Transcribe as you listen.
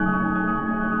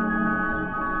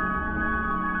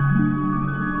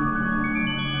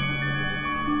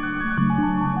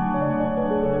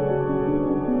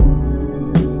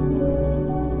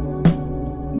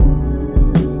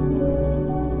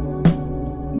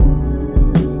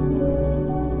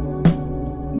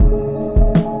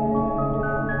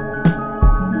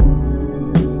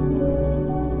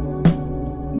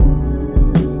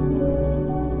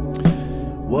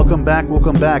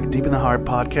Welcome back. Deep in the Heart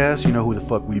podcast. You know who the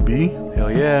fuck we be.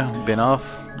 Hell yeah. Been off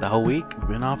the whole week.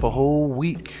 Been off a whole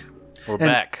week. We're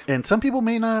back. And some people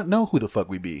may not know who the fuck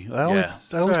we be. I always right.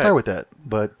 start with that.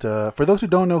 But for those who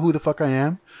don't know who the fuck I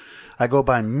am, I go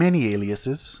by many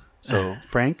aliases. So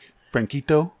Frank,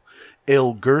 Frankito,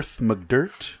 El Girth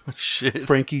McDirt, Shit.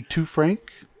 Frankie 2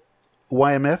 Frank,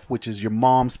 YMF, which is your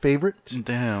mom's favorite,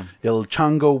 Damn. El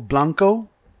Chango Blanco,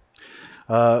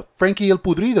 Frankie El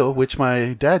Pudrido, which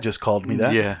my dad just called me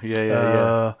that.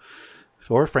 Yeah.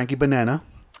 Or Frankie Banana.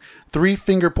 3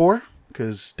 Finger Pour,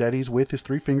 because daddy's with his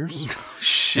 3 fingers.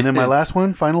 Shit. And then my last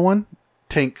one, final one,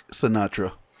 Tank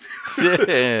Sinatra.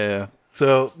 Yeah.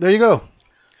 So there you go.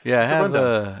 Yeah, I have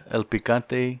rundown. El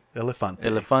Picante,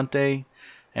 Elefante.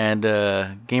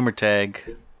 and gamer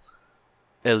tag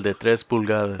El de 3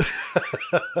 pulgadas.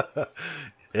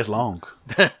 It's long.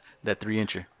 That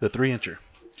 3-incher. The 3-incher.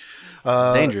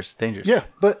 Dangerous. Yeah,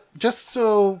 but just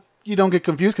so you don't get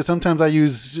confused, because sometimes I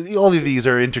use, all of these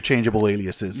are interchangeable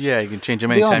aliases. Yeah, you can change them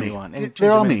They all anytime me. you want.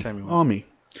 They're all me. All me.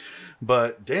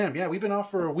 But damn, yeah, we've been off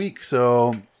for a week,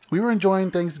 so we were enjoying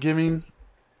Thanksgiving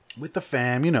with the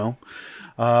fam, you know.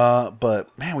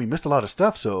 But man, we missed a lot of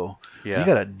stuff, so we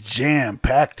got a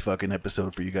jam-packed fucking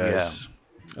episode for you guys.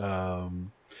 Yeah.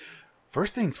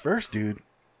 First things first, dude.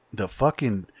 The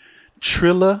fucking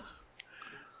Trilla,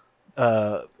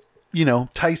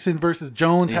 Tyson versus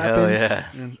Jones happened. Yeah.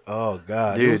 And, oh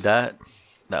god, dude, that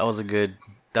was a good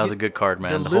card,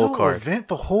 man. The little whole card.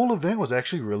 The whole event was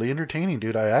actually really entertaining,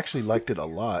 dude. I actually liked it a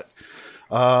lot.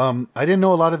 I didn't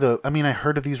know a lot of I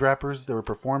heard of these rappers that were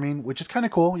performing, which is kind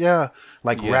of cool. Yeah.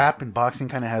 Rap and boxing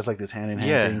kind of has like this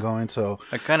hand-in-hand thing going. So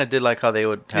I kind of did like how they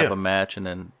would have a match and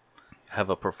then have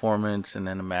a performance and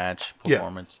then a match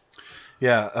performance.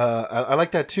 Yeah. I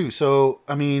like that too. So,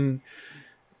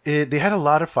 they had a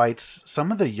lot of fights.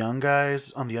 Some of the young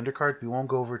guys on the undercard, we won't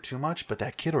go over too much, but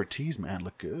that kid Ortiz, man,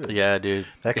 looked good. Yeah, dude.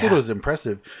 That kid was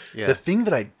impressive. Yeah. The thing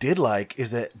that I did like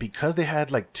is that because they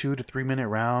had like 2 to 3 minute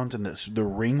rounds and the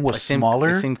ring was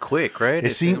smaller. It seemed quick, right?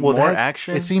 It seemed more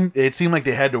action. It seemed like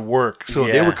they had to work, so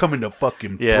they were coming to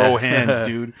fucking throw hands,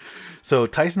 dude. So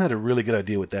Tyson had a really good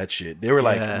idea with that shit. They were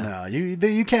like, "Nah,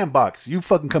 you can't box. You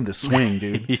fucking come to swing,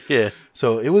 dude." Yeah.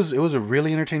 So it was a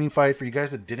really entertaining fight. For you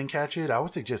guys that didn't catch it, I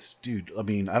would say dude. I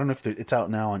don't know if it's out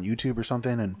now on YouTube or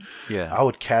something, and I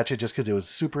would catch it just because it was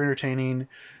super entertaining.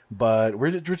 But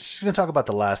we're just gonna talk about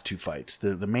the last 2 fights,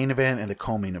 the main event and the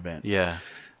co-main event. Yeah.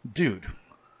 Dude,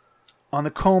 on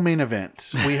the co-main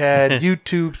event, we had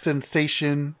YouTube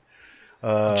sensation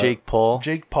Jake Paul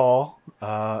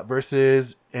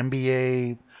versus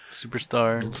NBA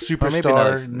superstar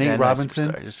Nate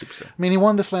Robinson. Just superstar. He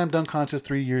won the slam dunk contest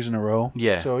 3 years in a row.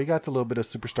 Yeah. So he got a little bit of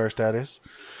superstar status.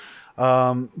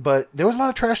 But there was a lot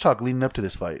of trash talk leading up to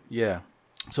this fight. Yeah.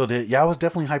 So I was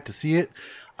definitely hyped to see it.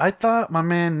 I thought my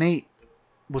man Nate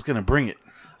was gonna bring it.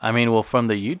 From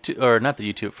the YouTube, or not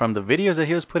the YouTube, from the videos that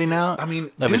he was putting out,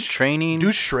 of his training.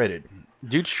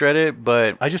 Dude's shredded,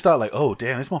 but I just thought like, oh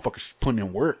damn, this motherfucker's putting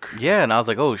in work. Yeah, and I was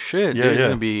like, oh shit, it's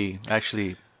gonna be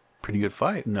actually pretty good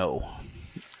fight. No,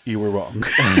 you were wrong.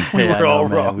 We were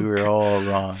all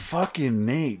wrong. Fucking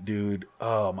Nate, dude.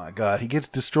 Oh my god, he gets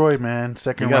destroyed, man.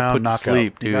 Second he got round put knockout. To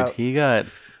sleep, dude.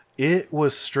 It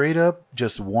was straight up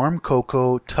just warm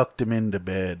cocoa, tucked him into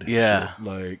bed. Yeah,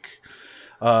 shit.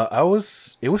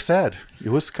 It was sad. It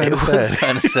was kind of sad. It was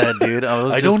kind of sad, dude.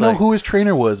 I don't know who his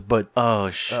trainer was, but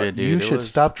oh shit, dude, you should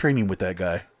stop training with that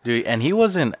guy, dude. And he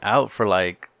wasn't out for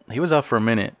he was out for a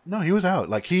minute. No, he was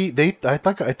out. I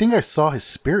think I saw his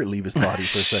spirit leave his body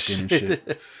for a second and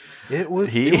shit. It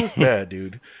was bad,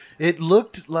 dude. It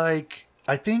looked like,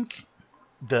 I think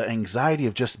the anxiety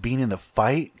of just being in the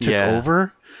fight took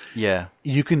over. Yeah.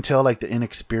 You can tell the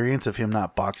inexperience of him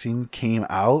not boxing came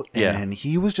out, and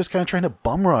he was just kind of trying to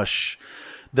bum rush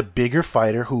the bigger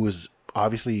fighter, who was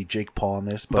obviously Jake Paul in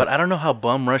this. But I don't know how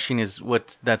bum rushing is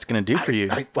what that's going to do for you.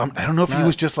 I don't know if he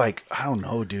was just I don't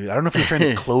know, dude. I don't know if he was trying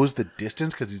to close the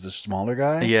distance because he's a smaller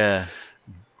guy. Yeah.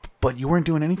 But you weren't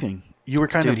doing anything. You were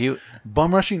kind of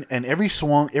bum rushing, and every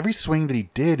swing that he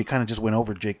did, he kind of just went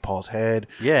over Jake Paul's head.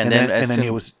 Yeah, and then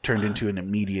it was turned into an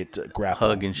immediate grapple.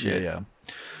 Hug and shit. Yeah.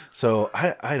 So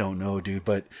I don't know, dude,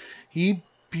 but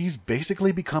he's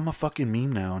basically become a fucking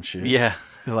meme now and shit. Yeah.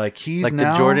 He's like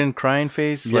now, the Jordan crying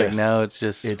face. Yes, now it's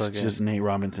just Nate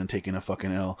Robinson taking a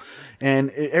fucking L,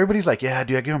 and everybody's like, yeah,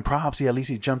 dude, I give him props. Yeah, at least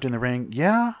he jumped in the ring.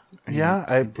 Yeah,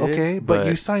 okay, but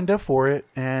you signed up for it,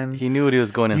 and he knew what he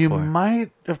was going in for. You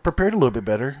might have prepared a little bit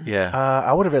better. Yeah,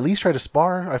 I would have at least tried to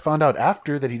spar. I found out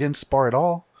after that he didn't spar at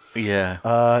all.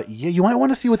 Yeah, you might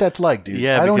want to see what that's like, dude.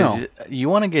 Yeah, I don't know. You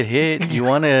want to get hit. You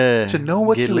want to know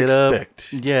what get to lit expect.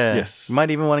 Up. Yeah. Yes. You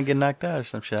might even want to get knocked out or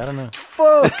some shit. I don't know.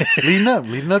 Fuck.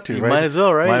 leading up to, you right? Might as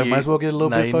well, right? Might as well get a little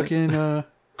bit fucking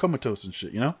comatose and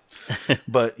shit, you know?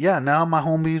 But yeah, now my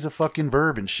homie's a fucking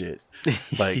verb and shit.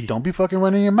 Like, don't be fucking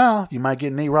running your mouth. You might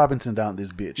get Nate Robinson down this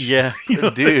bitch. Yeah, you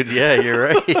know dude. Yeah, you're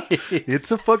right.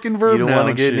 It's a fucking verb. You don't want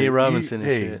to get Nate Robinson.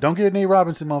 Hey, shit. Don't get Nate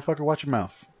Robinson, motherfucker. Watch your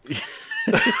mouth.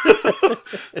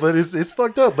 But it's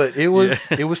fucked up. But it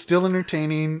was still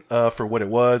entertaining for what it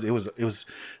was. It was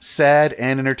sad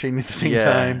and entertaining at the same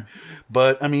time.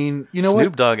 But I mean, you know Snoop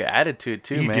what? Dogg added to it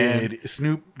too, He man. did.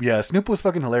 Snoop was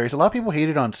fucking hilarious. A lot of people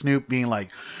hated on Snoop being like,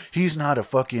 he's not a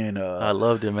fucking. I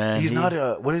loved him, man. He's not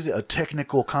a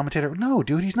technical commentator. No,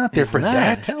 dude, he's not there for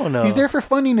that. Hell no. He's there for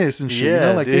funniness and shit.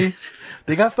 Yeah, like dude.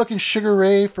 they got fucking Sugar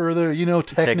Ray for the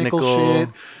technical shit.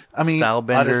 I mean,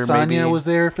 Stylebender, Adesanya maybe. was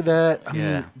there for that. I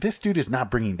mean, this dude is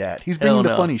not bringing that. He's Hell bringing the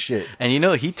no. funny shit. And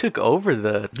he took over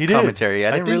the He commentary.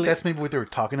 did. I think that's maybe what they were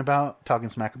talking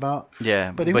smack about.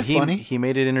 Yeah, but it was funny. He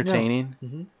made it entertaining. Yeah.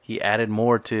 Mm-hmm. He added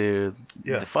more to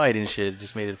the fight and shit.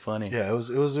 Just made it funny. Yeah, it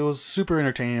was super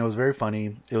entertaining. It was very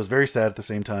funny. It was very sad at the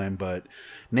same time. But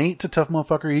Nate's a tough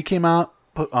motherfucker. He came out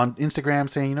put on Instagram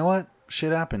saying, you know what,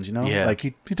 shit happens. You know, like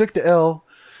he took the L.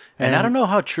 And I don't know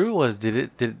how true it was.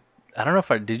 I don't know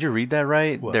if did you read that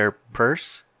right? What? Their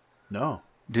purse? No.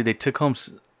 Dude, they took home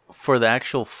for the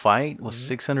actual fight was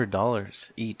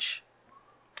 $600 each.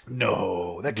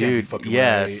 No, that can't be fucking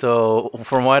yeah. right. So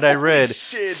from what I read,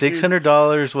 shit,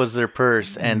 $600 was their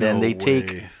purse, and then they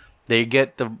way. they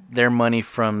get their money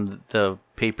from the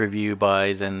pay-per-view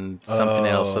buys and something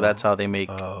else. So that's how they make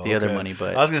the other money.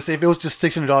 But I was gonna say if it was just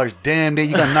 $600, damn, dude,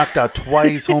 you got knocked out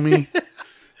twice, homie.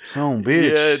 Son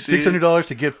bitch, $600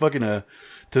 to get fucking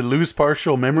to lose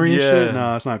partial memory and shit.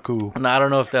 No, it's not cool. And I don't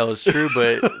know if that was true,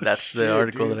 but that's the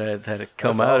article that had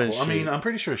come out. And I mean, I'm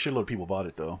pretty sure a shitload of people bought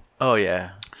it though. Oh yeah,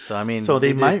 so I mean, so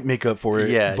they might make up for it.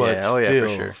 Yeah, but yeah, oh still, yeah,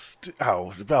 for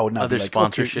sure. That would not Other be like,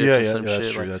 sponsorships. Okay, or some that's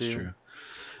shit true. like That's too. true.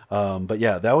 But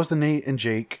yeah, that was the Nate and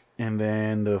Jake, and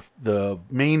then the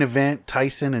main event,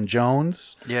 Tyson and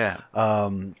Jones. Yeah. I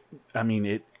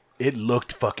mean it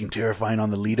looked fucking terrifying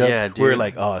on the lead up. Yeah, dude. We're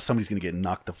like, oh, somebody's gonna get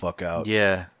knocked the fuck out.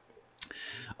 Yeah.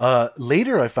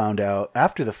 Later, I found out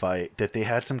after the fight that they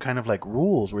had some kind of like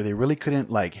rules where they really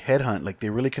couldn't like headhunt, like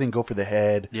they really couldn't go for the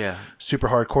head. Yeah. Super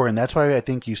hardcore, and that's why I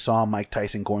think you saw Mike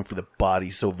Tyson going for the body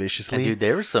so viciously. And dude,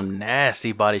 there were some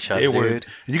nasty body shots, dude. And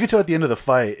you could tell at the end of the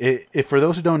fight. If for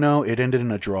those who don't know, it ended in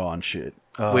a draw and shit.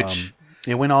 Which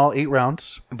it went all 8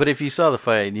 rounds. But if you saw the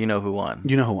fight, you know who won.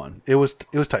 You know who won. It was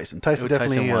Tyson. Tyson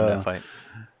definitely won that fight.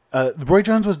 Roy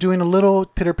Jones was doing a little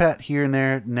pitter pat here and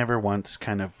there. Never once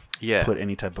kind of put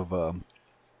any type of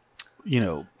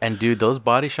And dude, those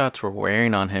body shots were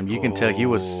wearing on him. You can tell he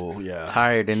was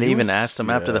tired. And they even asked him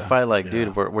after the fight, like,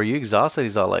 dude, were you exhausted?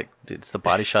 He's all like, dude, it's the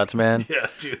body shots, man. Yeah,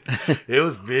 dude. It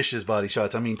was vicious body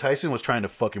shots. I mean, Tyson was trying to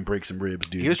fucking break some ribs,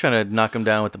 dude. He was trying to knock him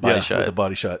down with the body shot. With the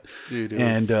body shot. Dude,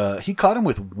 and he caught him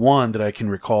with one that I can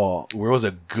recall where it was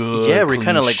a good where he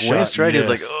kind of like went straight. He was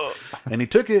like, oh. And he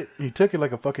took it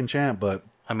like a fucking champ, but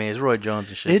I mean, it's Roy Jones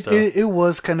and shit. It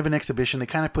was kind of an exhibition. They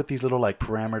kind of put these little like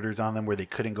parameters on them where they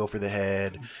couldn't go for the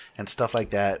head and stuff like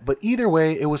that. But either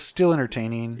way, it was still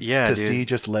entertaining to see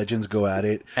just legends go at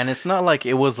it. And it's not like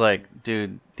it was like,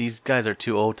 dude, these guys are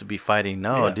too old to be fighting.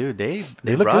 No, dude, they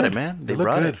good. brought it, man. They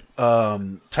brought good.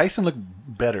 it. Tyson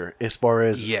looked better as far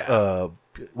as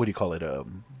what do you call it?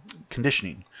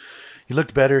 Conditioning. He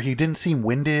looked better. He didn't seem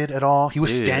winded at all. He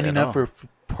was standing up for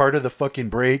part of the fucking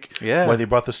break while they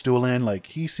brought the stool in. Like,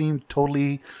 he seemed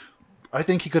totally... I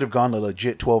think he could have gone a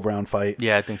legit 12-round fight.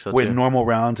 Yeah, I think so, with too. normal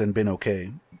rounds and been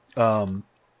okay.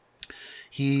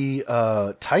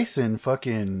 Tyson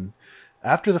fucking...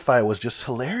 After the fight was just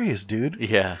hilarious, dude.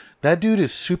 Yeah. That dude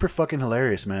is super fucking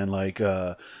hilarious, man. Like,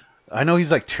 I know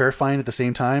he's like terrifying at the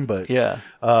same time, but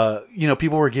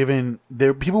people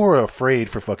were afraid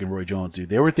for fucking Roy Jones, dude.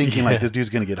 They were thinking like this dude's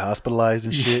gonna get hospitalized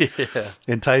and shit. Yeah.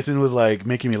 And Tyson was like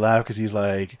making me laugh because he's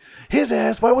like, his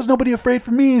ass, why was nobody afraid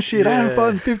for me and shit? I haven't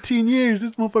fought in 15 years.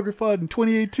 This motherfucker fought in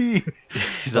 2018.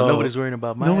 So nobody's worrying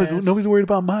about my ass. Nobody's worried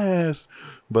about my ass.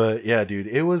 But yeah, dude,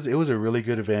 it was a really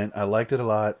good event. I liked it a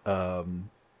lot.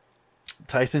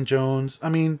 Tyson Jones, I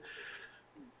mean,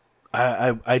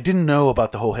 I didn't know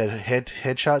about the whole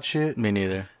headshot shit. Me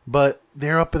neither. But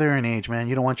they're up there in age, man.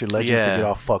 You don't want your legends to get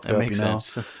all fucked up, makes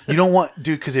sense. You don't want,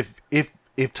 dude, because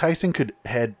if Tyson could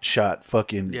headshot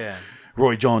fucking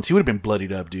Roy Jones, he would have been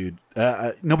bloodied up, dude.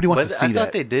 Nobody wants to see that. I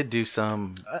thought they did do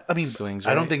some. I mean, swings.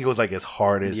 Right? I don't think it was like as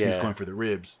hard as he's going for the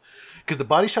ribs. Because the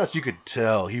body shots, you could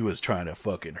tell he was trying to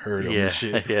fucking hurt him and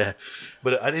shit. Yeah.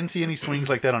 But I didn't see any swings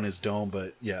like that on his dome.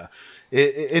 But yeah,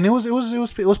 it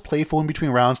was playful in between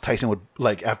rounds. Tyson would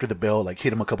like after the bell like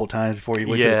hit him a couple times before he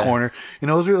went to the corner. You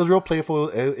know, it was real playful.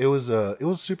 It was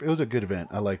super. It was a good event.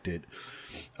 I liked it.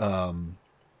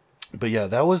 But yeah,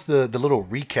 that was the little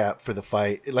recap for the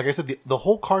fight. Like I said, the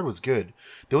whole card was good.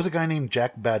 There was a guy named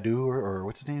Jack Badu, or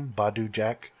what's his name? Badu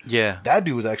Jack. Yeah. That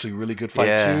dude was actually a really good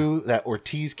fight too. That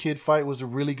Ortiz kid fight was a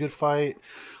really good fight.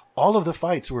 All of the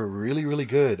fights were really, really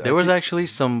good. There was actually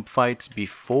some fights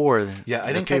before. Yeah,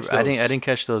 I didn't catch those. I didn't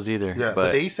catch those either. Yeah,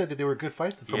 but they said that they were good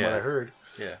fights from what I heard.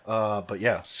 Yeah. But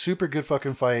yeah, super good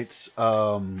fucking fights.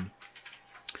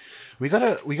 We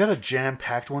got a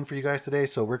jam-packed one for you guys today,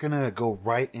 so we're gonna go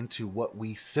right into what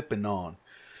we sipping on.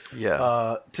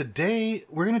 Yeah. Today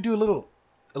we're gonna do a little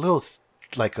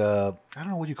like I don't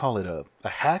know what you call it, a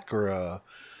hack or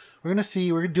we're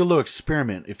gonna do a little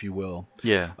experiment, if you will.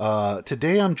 Yeah.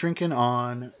 Today I'm drinking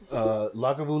on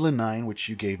Lagavulin 9, which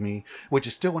you gave me, which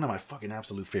is still one of my fucking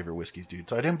absolute favorite whiskeys, dude.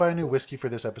 So I didn't buy a new whiskey for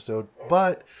this episode,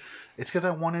 but it's because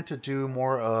I wanted to do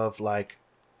more of like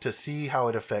to see how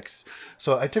it affects.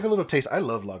 So I took a little taste. I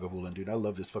love Lagavulin, dude. I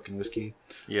love this fucking whiskey.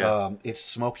 Yeah. It's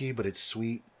smoky, but it's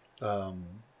sweet.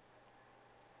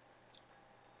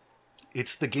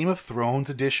 It's the Game of Thrones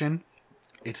edition.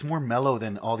 It's more mellow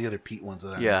than all the other peat ones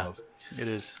that I love. It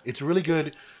is. It's really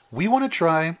good. We want to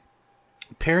try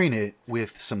pairing it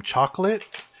with some chocolate,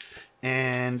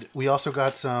 and we also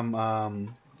got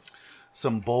some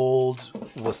bold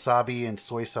wasabi and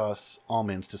soy sauce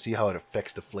almonds to see how it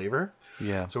affects the flavor.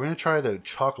 Yeah. So we're going to try the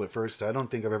chocolate first. I don't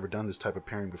think I've ever done this type of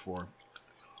pairing before.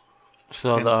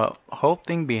 So the whole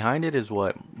thing behind it is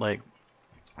what? Like,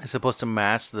 it's supposed to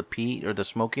mask the peat or the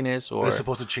smokiness, or it's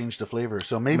supposed to change the flavor.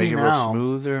 So maybe make it now real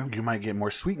smoother. You might get more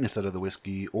sweetness out of the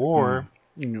whiskey, or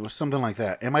something like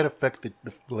that. It might affect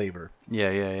the flavor.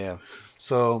 Yeah.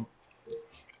 So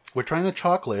we're trying the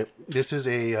chocolate. This is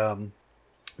a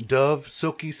Dove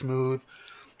Silky Smooth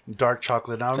dark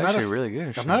chocolate. Now, it's actually really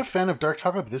good. I'm not a fan of dark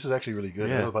chocolate, but this is actually really good.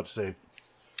 Yeah. I was about to say,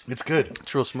 it's good.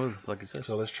 It's real smooth, like it says.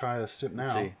 So let's try a sip now.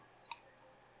 Let's see.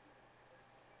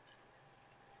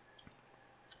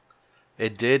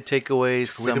 It did take away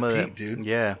some of the peat, dude.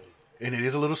 Yeah, and it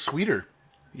is a little sweeter.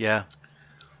 Yeah,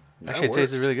 actually, it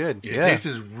tastes really good. It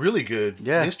tastes really good.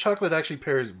 Yeah, this chocolate actually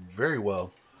pairs very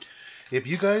well. If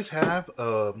you guys have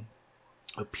a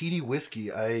peaty whiskey,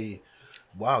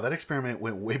 wow, that experiment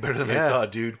went way better than I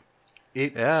thought, dude.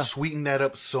 It sweetened that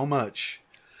up so much.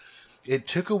 It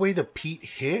took away the peat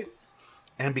hit,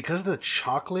 and because of the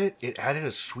chocolate, it added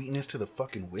a sweetness to the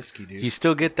fucking whiskey, dude. You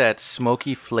still get that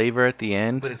smoky flavor at the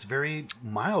end. But it's very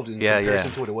mild in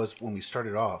comparison to what it was when we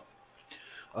started off.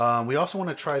 We also want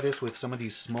to try this with some of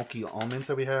these smoky almonds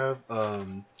that we have.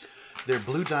 They're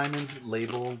Blue Diamond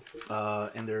labeled,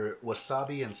 and they're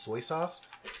wasabi and soy sauce.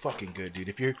 Fucking good, dude.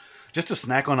 If you're just to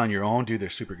snack on your own, dude,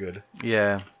 they're super good.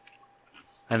 Yeah.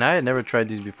 And I had never tried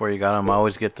these before you got them. I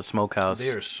always get the Smokehouse. They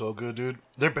are so good, dude.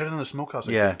 They're better than the Smokehouse.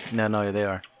 Yeah. No, they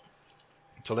are.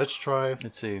 So let's try.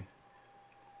 Let's see.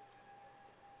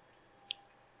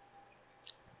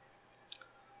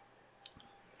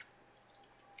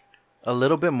 A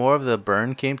little bit more of the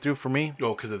burn came through for me.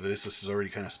 Oh, because of this. This is already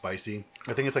kind of spicy.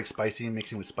 I think it's like spicy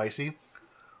mixing with spicy.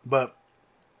 But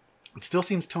it still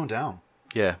seems toned down.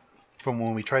 Yeah. From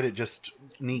when we tried it just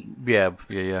neat. Yeah.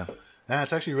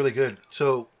 It's actually really good.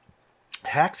 So,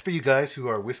 hacks for you guys who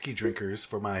are whiskey drinkers,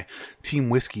 for my team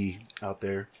whiskey out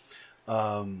there.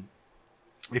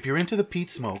 If you're into the peat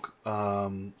smoke,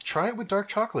 try it with dark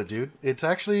chocolate, dude. It's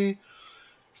actually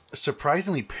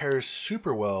surprisingly pairs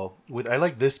super well with. I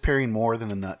like this pairing more than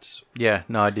the nuts. Yeah,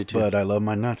 no, I do too. But I love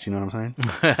my nuts. You know what I'm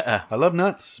saying? I love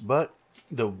nuts, but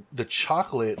the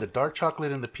chocolate, the dark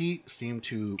chocolate and the peat seem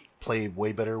to play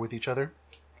way better with each other.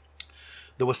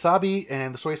 The wasabi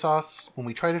and the soy sauce, when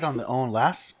we tried it on the own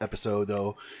last episode,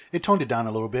 though, it toned it down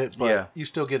a little bit, but you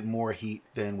still get more heat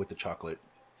than with the chocolate.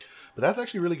 But that's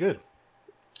actually really good.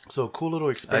 So, cool little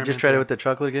experiment. I just tried it with the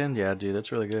chocolate again. Yeah, dude,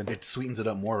 that's really good. It sweetens it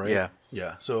up more, right? Yeah.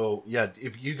 Yeah. So, yeah,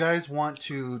 if you guys want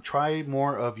to try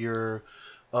more of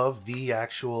the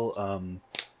actual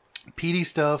peaty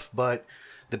stuff, but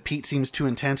the peat seems too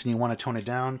intense and you want to tone it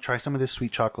down, try some of this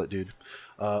sweet chocolate, dude.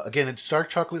 Again, it's dark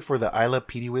chocolate for the Isla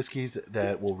peaty whiskeys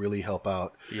that will really help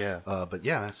out. Yeah. But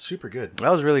yeah, it's super good.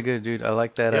 That was really good, dude. I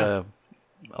like that. Yeah.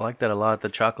 I like that a lot. The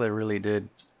chocolate really did.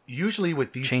 Usually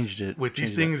with these things,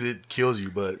 it kills you,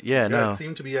 but it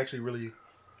seemed to be actually really,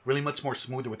 really much more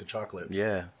smoother with the chocolate.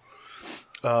 Yeah.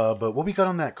 But what we got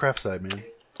on that craft side, man?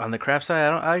 On the craft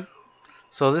side,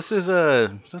 So this is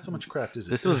It's not so much craft, is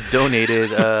it? This was donated.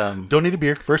 Donated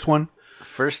beer. First one.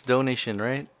 First donation,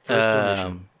 right? First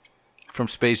donation. From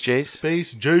Space Jace.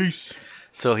 Space Jace.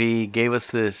 So he gave us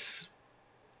this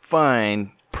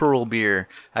fine Pearl beer.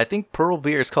 I think Pearl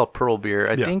beer. It's called Pearl beer.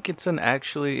 I think it's an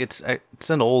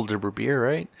older beer,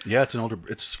 right? Yeah,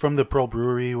 it's from the Pearl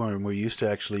Brewery when we used to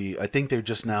actually. I think they're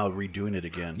just now redoing it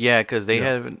again. Yeah, because they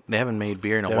haven't made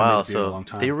beer in a while, so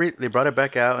they brought it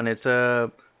back out, and it's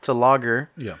a lager.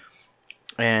 Yeah.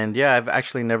 And yeah, I've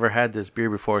actually never had this beer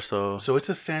before, so it's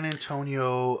a San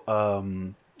Antonio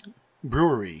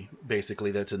brewery,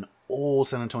 basically. That's an old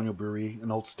San Antonio brewery,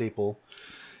 an old staple.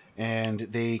 And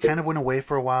they kind of went away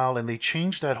for a while, and they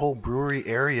changed that whole brewery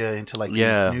area into like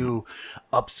these new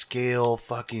upscale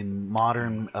fucking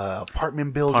modern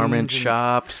apartment buildings. Apartment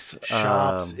shops.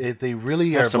 They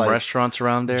really have are some like restaurants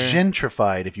around there.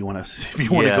 Gentrified, if you want to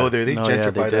go there. They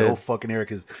gentrified that whole fucking area,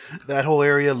 because that whole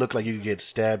area looked like you could get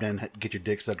stabbed and get your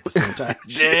dick sucked at the same time.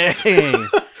 Dang.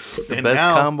 It's the best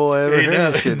combo I ever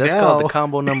heard. Shit. That's called the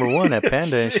combo #1 at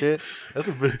Panda and shit.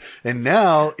 And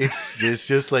now it's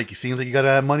just like, it seems like you gotta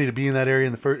have money to be in that area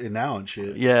now and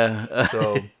shit. Yeah.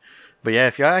 So, but yeah,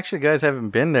 if y'all actually guys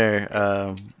haven't been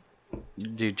there,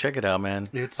 dude, check it out, man.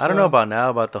 I don't know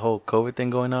about the whole COVID thing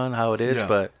going on, how it is,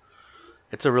 but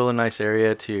it's a really nice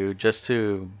area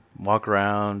to walk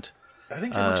around. I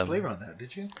didn't get much flavor on that.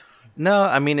 Did you? No,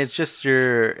 I mean it's just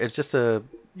a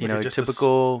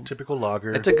typical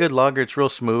lager. It's a good lager. It's real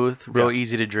smooth, real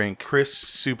easy to drink, crisp,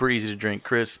 super easy to drink,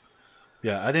 crisp.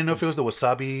 Yeah, I didn't know if it was the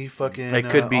wasabi fucking. It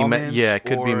could be, it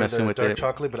could be messing with dark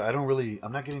chocolate, but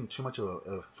I'm not getting too much of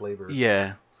a flavor.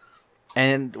 Yeah,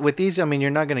 and with these, I mean,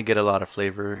 you're not gonna get a lot of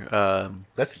flavor.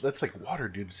 That's like water,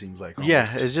 dude. It seems like. Almost.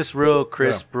 Yeah, it's just real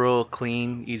crisp, real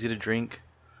clean, easy to drink.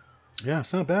 Yeah,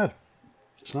 it's not bad.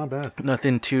 It's not bad.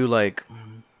 Nothing too like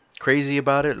crazy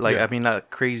about it. Like I mean, not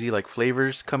crazy like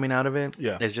flavors coming out of it.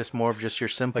 Yeah, it's just more of just your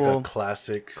simple, like a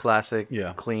classic,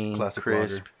 clean, classic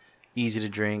crisp, lager. Easy to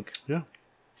drink. Yeah.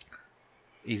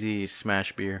 Easy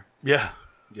smash beer. Yeah.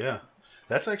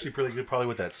 That's actually pretty good, probably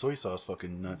with that soy sauce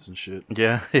fucking nuts and shit.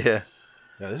 Yeah. Yeah,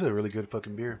 this is a really good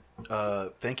fucking beer.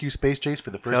 Thank you, Space Jace,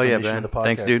 for the first donation of the podcast,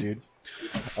 Thanks, dude.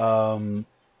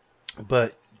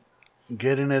 But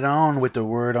getting it on with the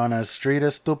word on a street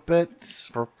of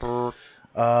stupids. We're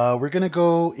going to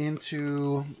go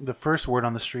into the first word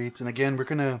on the streets. And again, we're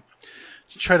going to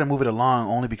try to move it along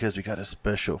only because we got a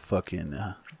special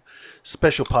fucking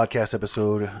special podcast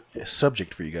episode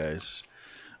subject for you guys.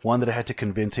 One that I had to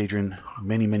convince Adrian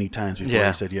many, many times before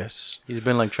he said yes. He's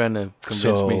been like trying to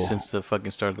convince me since the fucking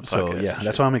start of the podcast. So yeah,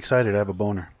 that's why I'm excited. I have a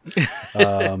boner.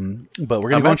 But we're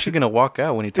gonna. I'm actually gonna walk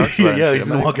out when he talks about it. Yeah, he's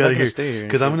gonna walk out of here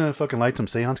because I'm gonna fucking light some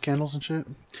seance candles and shit.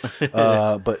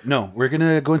 But no, we're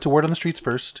gonna go into word on the streets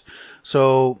first.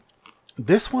 So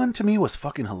this one to me was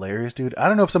fucking hilarious, dude. I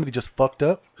don't know if somebody just fucked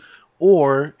up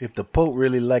or if the Pope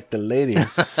really liked the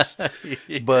ladies,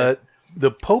 but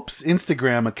the Pope's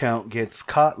Instagram account gets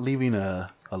caught leaving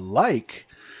a like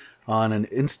on an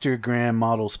Instagram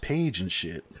model's page and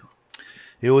shit.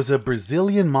 It was a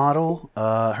Brazilian model.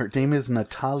 Her name is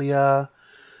Natalia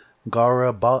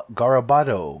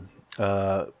Garabado.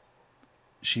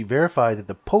 She verified that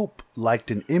the Pope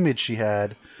liked an image she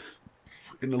had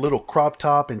in a little crop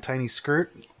top and tiny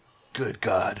skirt. Good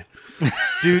God.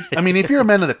 Dude, I mean, if you're a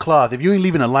man of the cloth, if you ain't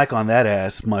leaving a like on that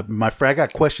ass, my friend, I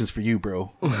got questions for you,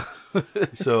 bro.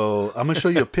 So I'm gonna show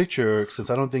you a picture since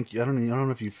I don't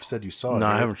know if you said you saw it. No,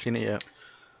 right? I haven't seen it yet.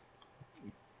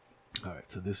 All right,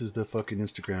 so this is the fucking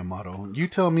Instagram model. You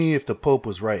tell me if the Pope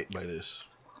was right by this.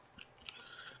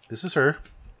 This is her.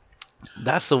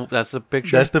 That's the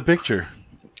picture. That's the picture.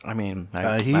 I mean,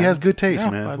 he has good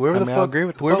taste, man. Whoever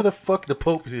the fuck the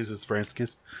Pope is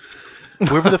Francis.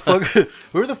 Whoever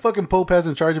the fucking Pope has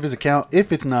in charge of his account,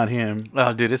 if it's not him.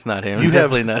 Oh, dude, it's not him. It's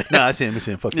definitely not him. Nah, it's him. It's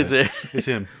him. Fuck that. It's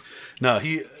him. No,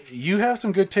 you have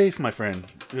some good taste, my friend.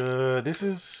 This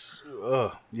is,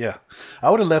 yeah. I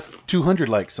would have left 200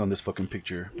 likes on this fucking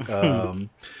picture.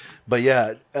 But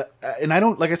yeah, and I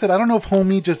don't, like I said, I don't know if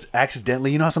homie just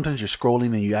accidentally, you know how sometimes you're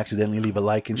scrolling and you accidentally leave a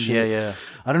like and shit? Yeah.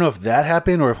 I don't know if that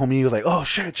happened or if homie was like, oh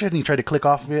shit, and he tried to click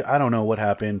off of it. I don't know what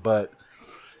happened, but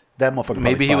that motherfucker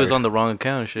maybe he was on the wrong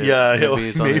account and shit. Yeah,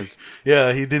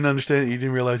 he didn't understand. He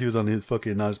didn't realize he was on his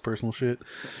fucking, not his personal shit.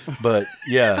 But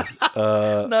yeah.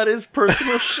 Not his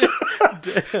personal shit.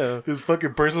 Damn. His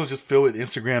fucking personal just filled with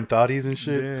Instagram thoughties and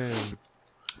shit. Damn.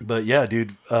 But yeah,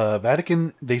 dude,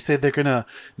 Vatican, they said they don't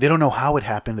know how it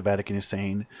happened, the Vatican is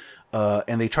saying.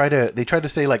 and they try to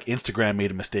say like Instagram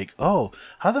made a mistake. Oh,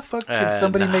 how the fuck can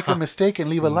somebody make a mistake and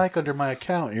leave a like under my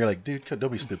account? And you're like, dude,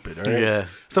 don't be stupid, all right? Yeah.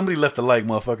 Somebody left a like,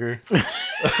 motherfucker.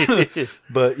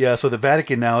 But yeah, so the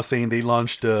Vatican now is saying they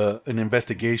launched an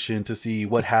investigation to see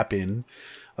what happened.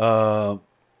 But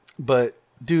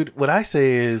dude, what I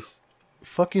say is,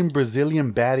 fucking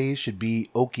Brazilian baddies should be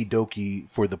okie dokie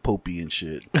for the Popey and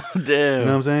shit. Damn. You know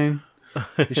what I'm saying?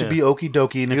 It should be okie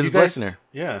dokie. And he was blessing her.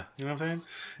 Yeah, you know what I'm saying?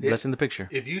 Blessing the picture.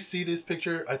 If you see this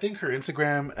picture, I think her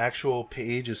Instagram actual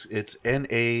page it's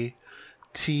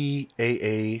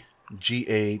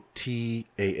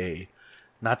NATAAGATAA.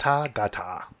 Nata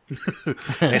gata.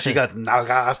 And she got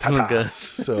nagas tatas.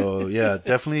 So yeah,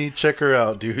 definitely check her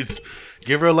out, dudes.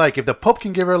 Give her a like. If the Pope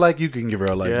can give her a like, you can give her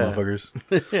a like, motherfuckers.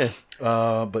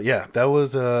 But yeah, that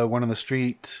was one on the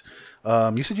street.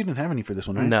 You said you didn't have any for this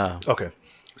one, right? No. Okay.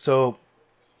 So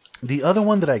the other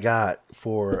one that I got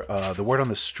for the word on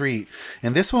the street,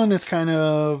 and this one is kind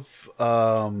of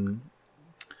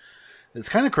it's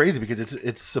kind of crazy because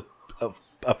it's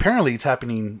apparently it's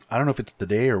happening. I don't know if it's the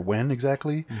day or when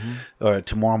exactly, or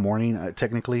tomorrow morning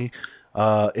technically.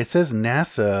 It says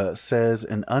NASA says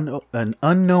an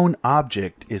unknown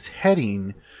object is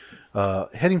heading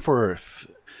for Earth.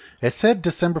 It said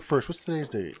December 1st. What's today's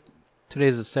date?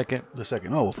 Today's the second. The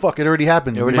second. Oh, well, fuck! It already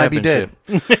happened. We might be dead.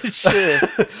 Shit.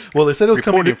 Well, they said it was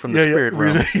Reporting coming from the spirit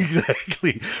realm.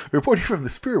 Exactly. Reporting from the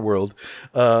spirit world.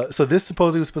 So this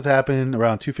supposedly was supposed to happen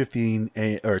around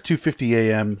 2:50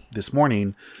 a.m. this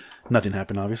morning. Nothing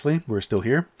happened. Obviously, we're still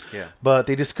here. Yeah. But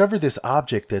they discovered this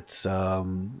object that's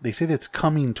they say that's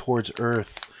coming towards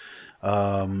Earth.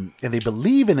 And they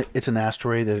believe it's an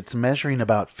asteroid, that it's measuring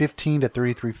about 15 to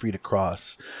 33 feet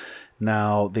across.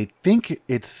 Now, they think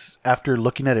it's, after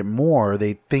looking at it more,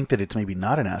 they think that it's maybe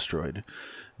not an asteroid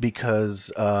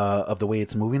because of the way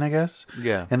it's moving, I guess.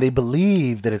 Yeah. And they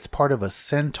believe that it's part of a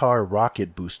Centaur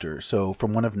rocket booster. So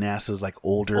from one of NASA's like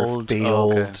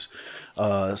failed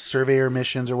surveyor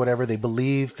missions or whatever, they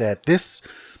believe that this...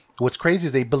 What's crazy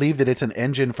is they believe that it's an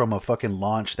engine from a fucking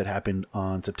launch that happened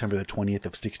on September the 20th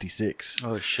of 66.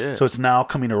 Oh, shit. So it's now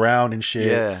coming around and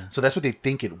shit. Yeah. So that's what they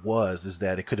think it was, is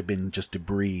that it could have been just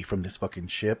debris from this fucking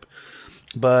ship.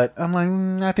 But I'm like,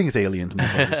 I think it's aliens,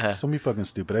 motherfuckers. Don't be fucking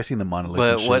stupid. I seen the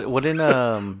monolith. But what in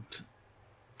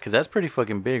because that's pretty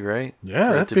fucking big, right?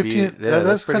 Yeah, that's 15.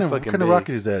 That's kind of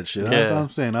rocket is that shit? Yeah. That's what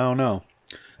I'm saying. I don't know.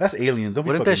 That's aliens.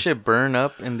 Wouldn't that shit burn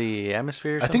up in the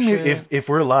atmosphere? Or I think maybe if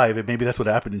we're alive, maybe that's what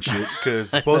happened and shit. Because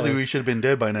supposedly we should have been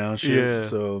dead by now and shit. Yeah.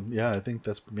 So yeah, I think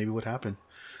that's maybe what happened.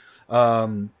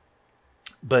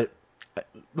 But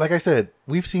like I said,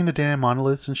 we've seen the damn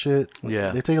monoliths and shit.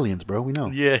 Yeah, it's aliens, bro. We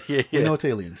know. Yeah. We know it's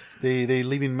aliens. They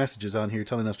leaving messages on here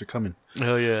telling us they're coming.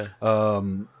 Oh yeah.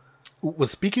 Well,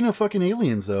 speaking of fucking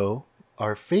aliens, though,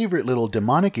 our favorite little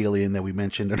demonic alien that we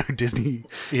mentioned in our Disney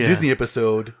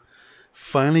episode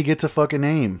finally gets a fucking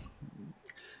name.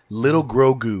 Little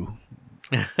Grogu.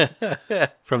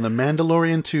 From the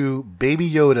Mandalorian to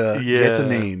Baby Yoda gets a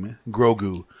name.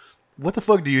 Grogu. What the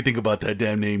fuck do you think about that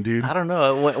damn name, dude? I don't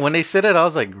know. When they said it, I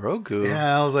was like, Grogu.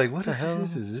 Yeah, I was like, what the hell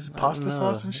is this? Is this pasta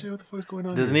sauce and shit? What the fuck's going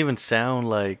on? It doesn't even sound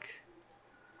like...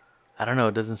 I don't know.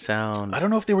 It doesn't sound... I don't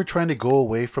know if they were trying to go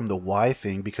away from the Y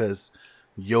thing because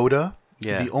Yoda,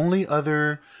 the only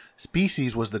other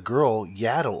species was the girl,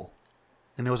 Yaddle.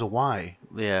 And there was a Y.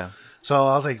 Yeah. So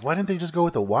I was like, why didn't they just go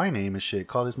with the Y name and shit?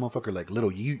 Call this motherfucker like Little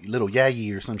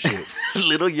Yayi or some shit.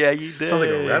 Little Yayi. Sounds like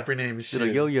a rapper name and shit.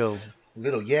 Little Yo-Yo.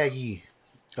 Little Yayi.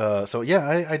 So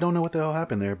yeah, I don't know what the hell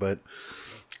happened there, but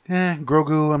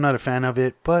Grogu, I'm not a fan of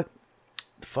it, but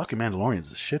the fucking Mandalorian's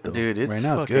the shit though. Dude, it's right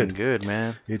now, fucking it's good,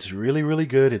 man. It's really, really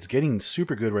good. It's getting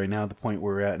super good right now at the point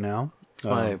we're at now. It's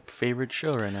my favorite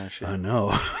show right now. Shit. I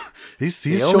know. he's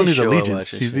showing his allegiance.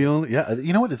 He's the only. Yeah,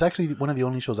 you know what? It's actually one of the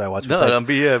only shows I watch.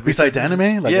 Besides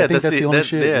anime, like I think that's the only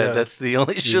shit. Yeah, that's the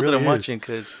only show that I'm watching.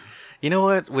 Because you know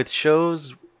what? With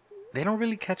shows, they don't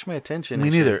really catch my attention.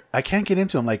 Me neither. I can't get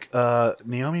into them. Like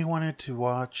Naomi wanted to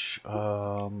watch.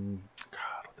 God,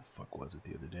 what the fuck was it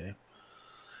the other day?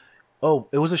 Oh,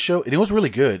 it was a show, and it was really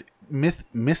good.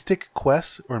 Mythic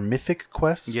Quest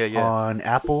on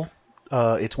Apple.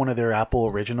 It's one of their Apple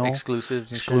original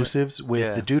exclusives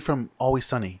with the dude from Always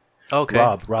Sunny. Okay.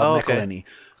 Rob McElhenney.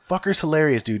 Fucker's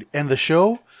hilarious, dude. And the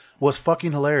show was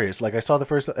fucking hilarious. Like, I saw the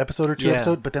first episode or two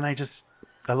episodes, but then I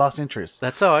lost interest.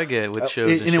 That's how I get with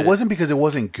shows. And it wasn't because it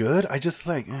wasn't good. I just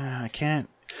I can't.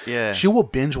 Yeah. She will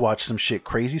binge watch some shit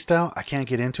crazy style. I can't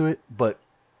get into it, but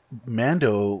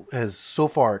Mando has so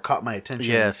far caught my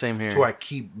attention. Yeah, same here. To where I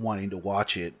keep wanting to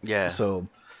watch it. Yeah. So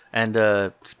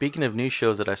And speaking of new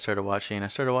shows that I started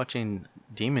watching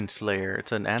Demon Slayer.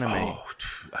 It's an anime. Oh,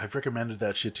 I've recommended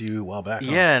that shit to you a while back.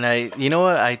 Yeah, and you know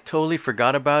what? I totally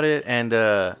forgot about it, and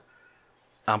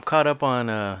I'm caught up on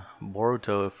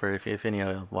Boruto. If any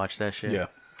of you watch that shit. Yeah,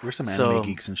 we're some anime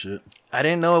geeks and shit. I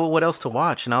didn't know what else to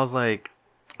watch, and I was like,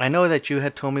 I know that you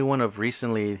had told me one of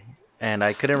recently, and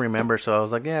I couldn't remember, so I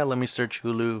was like, yeah, let me search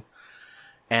Hulu,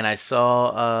 and I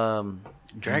saw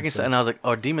Dragon Slayer, and I was like,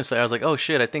 oh, Demon Slayer. I was like, oh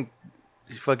shit, I think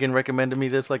you fucking recommended me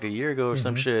this like a year ago or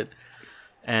some shit.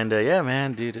 And yeah,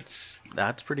 man, dude,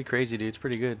 that's pretty crazy, dude. It's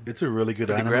pretty good. It's a really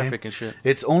good anime. Graphic and shit.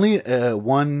 It's only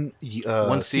one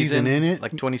season in it,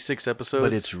 like 26 episodes.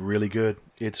 But it's really good.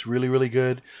 It's really, really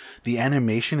good. The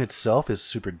animation itself is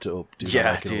super dope, dude. Yeah,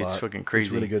 I like it a lot. It's fucking crazy.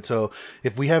 It's really good. So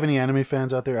if we have any anime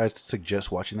fans out there, I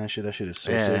suggest watching that shit. That shit is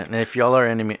so sick. And if y'all are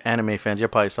anime fans, you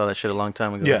probably saw that shit a long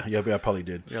time ago. Yeah, I probably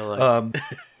did.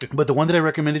 But the one that I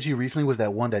recommended to you recently was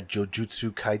that one, that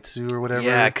Jujutsu Kaitsu or whatever.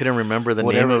 Yeah, I couldn't remember the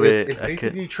name of it. It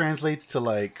basically translates to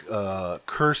like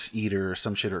Curse Eater or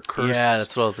some shit, or Curse. Yeah,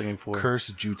 that's what I was looking for. Curse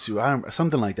Jutsu,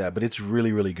 something like that. But it's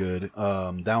really, really good.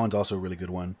 That one's also a really good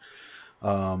one.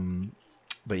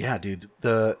 But yeah, dude,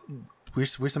 we're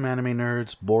some anime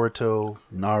nerds. Boruto,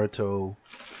 Naruto,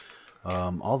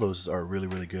 all those are really,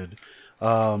 really good.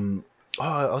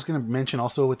 I was gonna mention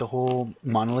also with the whole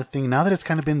Monolith thing. Now that it's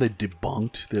kind of been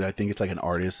debunked, that I think it's like an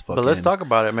artist. But let's talk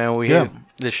about it, man.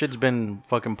 This shit's been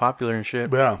fucking popular and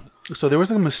shit. Yeah. So there was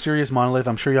a mysterious monolith.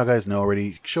 I'm sure y'all guys know already.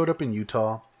 It showed up in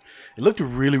Utah. It looked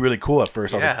really, really cool at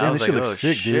first. I was like, damn, this shit looks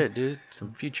sick, dude.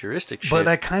 Some futuristic shit. But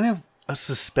I kind of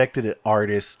suspected an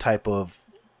artist type of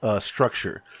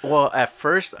structure. Well, at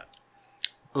first,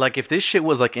 like if this shit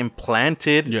was like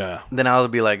implanted, then I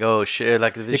would be like, oh shit,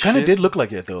 like this. It kind of did look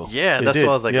like it though. Yeah, that's why I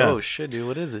was like, oh shit, dude,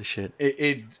 what is this shit?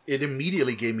 It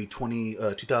immediately gave me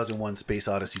 2001 Space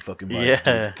Odyssey fucking vibes.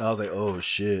 Yeah, dude. I was like, oh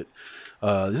shit,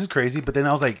 this is crazy. But then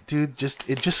I was like, dude,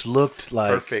 it just looked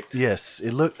like perfect. Yes,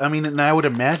 it looked. I mean, and I would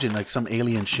imagine like some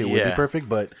alien shit would be perfect,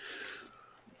 but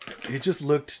it just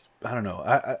looked. I don't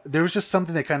know. There was just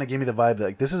something that kind of gave me the vibe that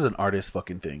like this is an artist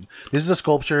fucking thing. This is a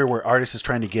sculpture where artist is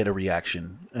trying to get a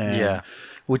reaction.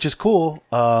 Which is cool.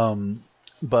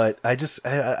 But I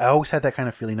always had that kind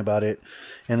of feeling about it.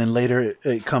 And then later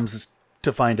it comes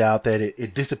to find out that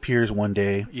it disappears one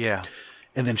day. Yeah.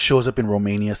 And then shows up in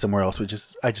Romania somewhere else, which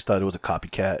is, I just thought it was a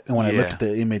copycat. And when I looked at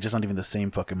the image, it's not even the same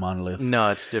fucking monolith. No,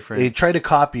 it's different. They tried to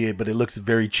copy it, but it looks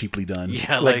very cheaply done.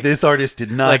 Yeah, like this artist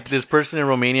did not. Like this person in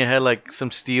Romania had like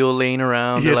some steel laying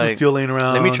around. Yeah, some steel laying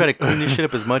around. Let me try to clean this shit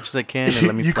up as much as I can, and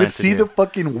let me. You could see the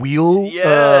fucking wheel.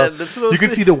 Yeah, that's what I was You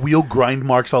could see the wheel grind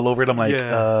marks all over it. I'm like,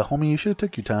 homie, you should have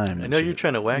took your time. I know you're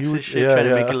trying to wax this shit, trying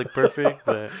to make it look perfect,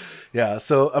 but. Yeah,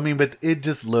 so I mean, but it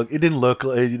didn't look.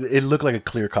 It looked like a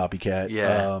clear copycat.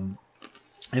 Yeah.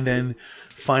 And then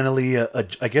finally,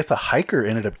 I guess a hiker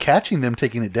ended up catching them,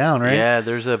 taking it down, right? Yeah,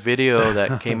 there's a video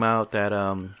that came out that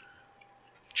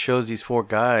shows these 4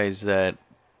 guys that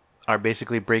are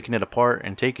basically breaking it apart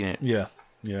and taking it. Yeah.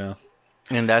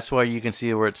 And that's why you can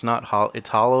see where it's not it's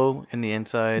hollow in the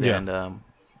inside, and I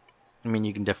mean,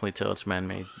 you can definitely tell it's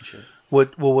man-made and shit.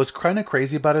 What was kind of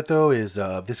crazy about it though is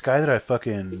this guy that I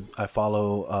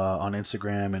follow on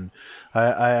Instagram, and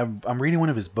I'm reading one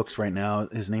of his books right now.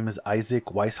 His name is Isaac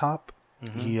Weishaupt.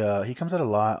 Mm-hmm. He comes out a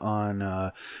lot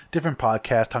on different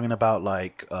podcasts talking about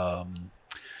like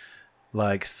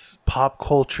pop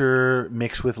culture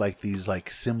mixed with like these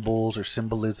like symbols or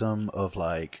symbolism of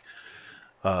like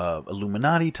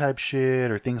Illuminati type shit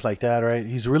or things like that, right?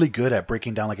 He's really good at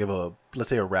breaking down, like if let's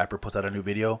say a rapper puts out a new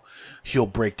video, he'll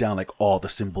break down like all the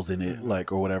symbols in it, like,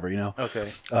 or whatever, you know?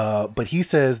 Okay. But he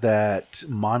says that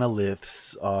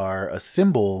monoliths are a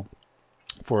symbol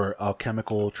for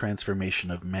alchemical transformation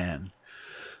of man.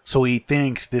 So he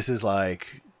thinks this is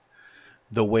like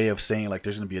the way of saying like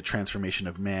there's going to be a transformation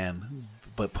of man,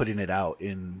 but putting it out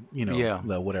in,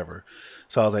 the whatever.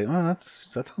 So I was like, oh,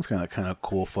 that sounds kind of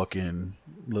cool fucking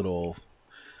little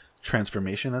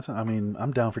transformation.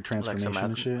 I'm down for transformation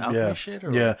and shit. Yeah. Shit,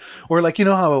 yeah. Or like, you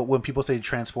know how when people say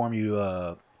transform, you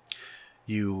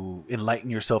enlighten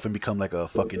yourself and become like a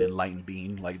fucking enlightened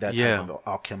being, like that type of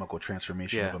alchemical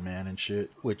transformation of a man and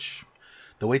shit, which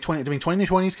the way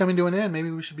 2020 is coming to an end, maybe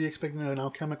we should be expecting an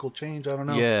alchemical change. I don't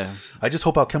know. Yeah. I just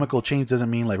hope alchemical change doesn't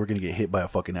mean like we're going to get hit by a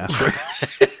fucking asteroid.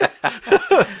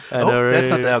 I know, right? That's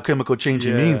not the alchemical change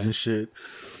it means and shit.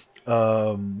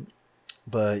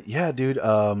 But yeah, dude,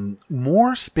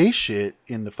 more space shit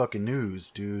in the fucking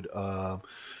news, dude.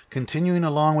 Continuing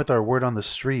along with our word on the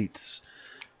streets,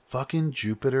 fucking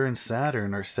Jupiter and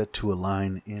Saturn are set to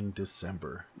align in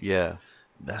December. Yeah.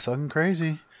 That's fucking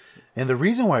crazy. And the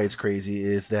reason why it's crazy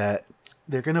is that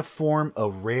they're going to form a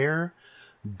rare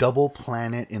double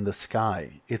planet in the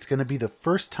sky. It's going to be the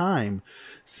first time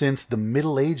since the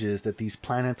Middle Ages that these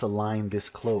planets align this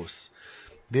close.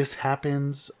 This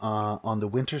happens on the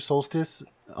winter solstice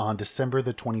on December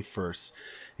the 21st.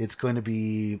 It's going to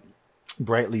be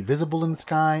brightly visible in the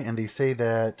sky, and they say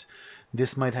that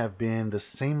this might have been the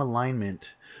same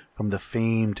alignment from the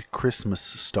famed Christmas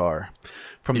star,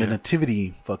 from the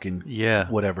nativity fucking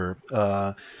whatever.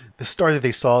 The star that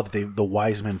they saw that the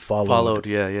wise men followed.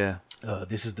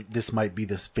 This might be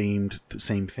this famed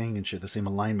same thing and shit, the same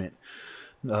alignment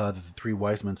that the three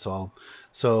wise men saw.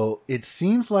 So it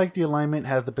seems like the alignment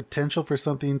has the potential for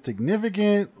something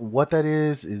significant. What that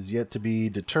is yet to be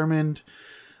determined.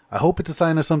 I hope it's a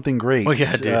sign of something great. Oh,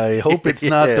 yeah, dude. I hope it's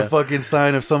not the fucking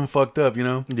sign of some fucked up, you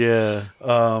know? Yeah.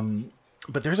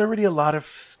 But there's already a lot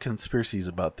of conspiracies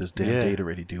about this damn date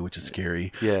already, dude, which is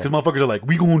scary. Yeah. Because motherfuckers are like,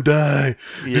 we gonna die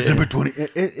December 20.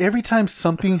 Every time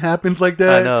something happens like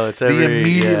that, I know, it's they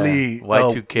immediately,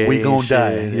 Y2K we gonna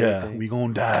die. Everything. We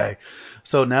gonna die.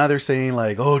 So now they're saying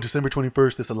like, December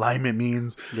 21st, this alignment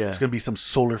means it's going to be some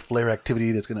solar flare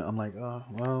activity that's going to, I'm like,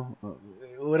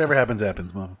 whatever happens,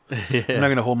 man. I'm not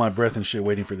going to hold my breath and shit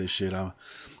waiting for this shit. I'm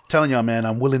telling y'all, man,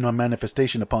 I'm willing my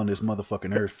manifestation upon this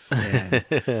motherfucking earth.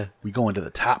 And we going to the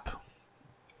top.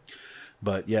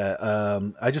 But yeah,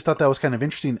 I just thought that was kind of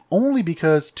interesting only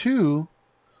because, too,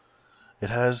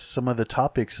 it has some of the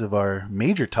topics of our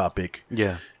major topic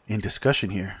in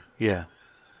discussion here. Yeah.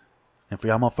 And for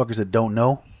y'all motherfuckers that don't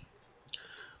know,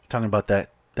 I'm talking about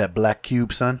that black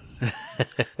cube, son.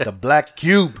 The black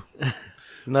cube.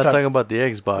 We're not talking about the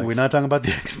Xbox. We're not talking about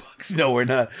the Xbox. No, we're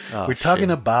not. We're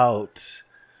talking about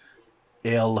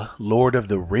Lord of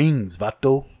the Rings,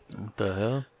 vato. What the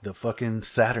hell? The fucking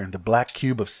Saturn. The black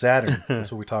cube of Saturn.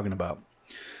 That's what we're talking about.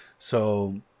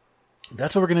 So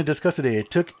that's what we're going to discuss today.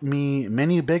 It took me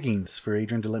many beggings for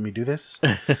Adrian to let me do this.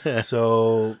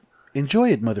 So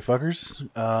enjoy it, motherfuckers.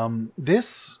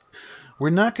 We're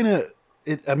not going to...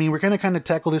 we're going to kind of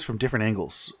tackle this from different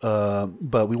angles.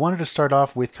 But we wanted to start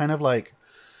off with kind of like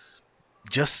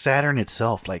just Saturn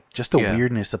itself. Like just the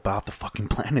weirdness about the fucking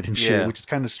planet and shit, which is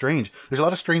kind of strange. There's a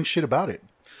lot of strange shit about it.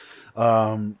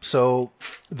 So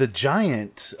the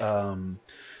giant...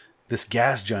 this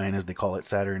gas giant, as they call it,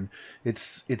 Saturn,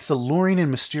 it's alluring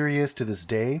and mysterious to this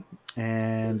day.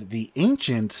 And the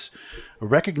ancients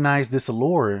recognized this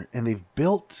allure, and they've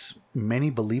built many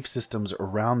belief systems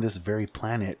around this very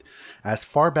planet as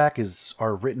far back as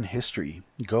our written history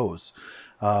goes.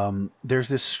 There's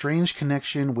this strange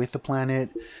connection with the planet,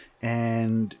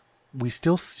 and we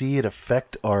still see it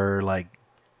affect our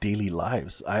daily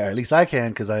lives. At least I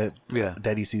can, because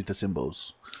Daddy sees the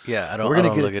symbols. Yeah, I don't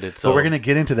look at it. So we're gonna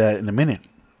get into that in a minute.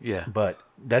 Yeah, but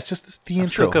that's just the I'm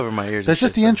intro. still cover my ears. That's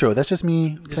just the intro. That's just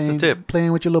me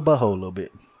playing with your little butthole a little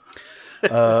bit.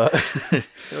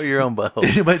 Your own butthole.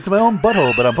 It's my own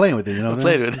butthole, but I'm playing with it. You know, I'm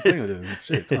playing with it.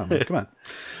 Shit, come on, man, come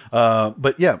on.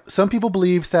 But yeah, some people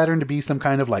believe Saturn to be some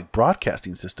kind of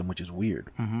broadcasting system, which is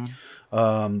weird.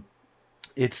 Mm-hmm.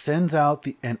 It sends out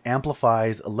and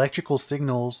amplifies electrical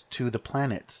signals to the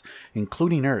planets,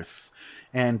 including Earth.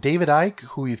 And David Icke,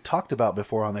 who we've talked about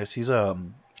before on this, he's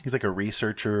like a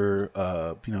researcher.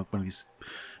 One of these.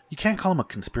 You can't call him a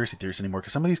conspiracy theorist anymore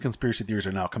because some of these conspiracy theories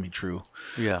are now coming true.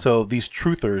 Yeah. So these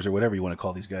truthers or whatever you want to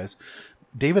call these guys,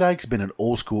 David Icke's been an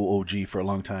old school OG for a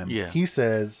long time. Yeah. He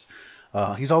says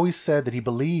he's always said that he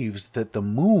believes that the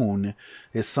moon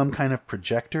is some kind of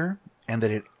projector and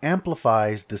that it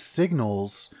amplifies the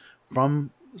signals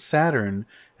from Saturn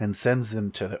and sends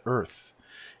them to the Earth.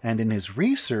 And in his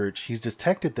research, he's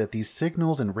detected that these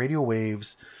signals and radio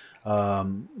waves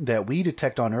that we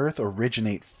detect on Earth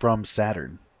originate from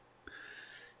Saturn.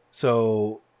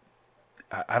 So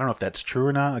I don't know if that's true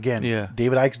or not. Again,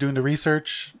 David Icke's doing the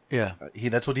research. Yeah,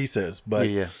 that's what he says. But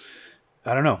I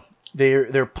don't know.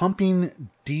 They're pumping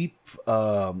deep in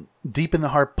the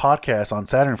heart podcast on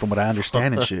Saturn, from what I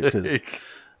understand and shit. Because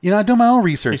I do my own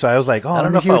research. So I was like, I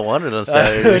don't know if I wanted on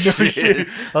Saturn.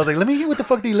 I was like, let me hear what the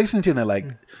fuck they listening to. And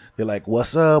they're like,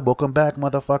 what's up? Welcome back,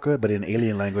 motherfucker. But in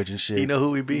alien language and shit. You know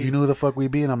who we be? You know who the fuck we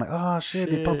be? And I'm like, oh shit.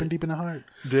 They pumping deep in the heart.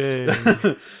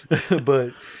 Dang.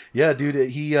 But yeah, dude,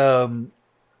 he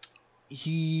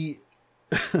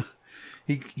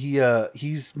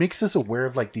makes us aware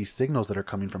of these signals that are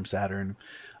coming from Saturn.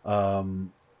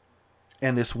 And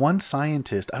this one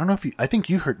scientist, I don't know if I think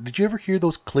you heard, did you ever hear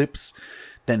those clips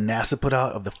that NASA put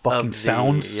out of the fucking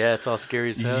sounds. Yeah, it's all scary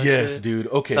as hell. Yes, dude.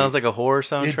 Okay. Sounds like a horror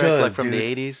soundtrack, it does, like from dude.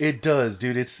 the 80s. It does,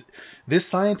 dude. This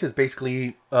scientist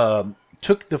basically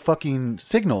took the fucking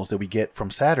signals that we get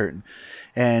from Saturn,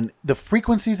 and the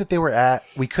frequencies that they were at,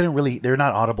 they're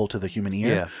not audible to the human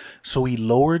ear. Yeah. So he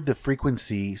lowered the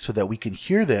frequency so that we can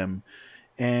hear them.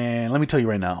 And let me tell you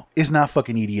right now, it's not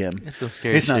fucking EDM. It's some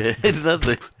scary shit. It's not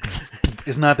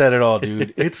It's not that at all,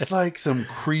 dude. It's like some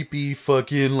creepy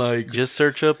fucking like. Just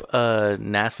search up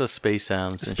NASA space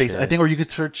sounds. Space, I think, or you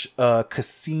could search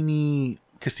Cassini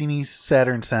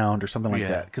Saturn sound or something like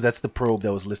that, because that's the probe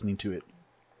that was listening to it.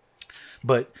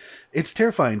 But it's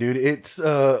terrifying, dude. It's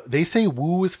they say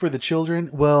woo is for the children.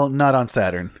 Well, not on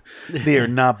Saturn. They are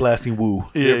not blasting woo.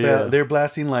 They're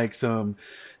blasting like some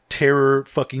terror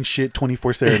fucking shit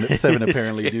 24/7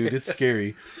 apparently, dude. It's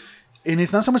scary. And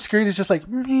it's not so much scary, it's just like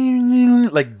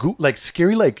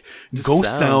scary, like just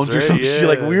ghost sounds or some shit,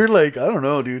 like weird, like I don't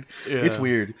know, dude. It's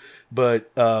weird.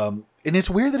 But and it's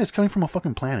weird that it's coming from a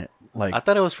fucking planet. Like, I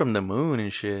thought it was from the moon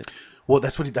and shit. Well,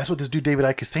 that's what this dude David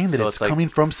Icke is saying, that so it's coming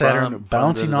like from Saturn,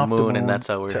 bouncing off the moon, and that's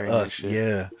how we're to us. Shit.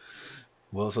 Yeah.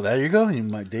 Well, so there you go.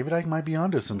 David Icke might be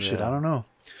onto some shit. I don't know,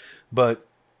 but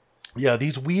yeah,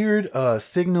 these weird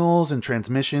signals and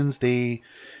transmissions, they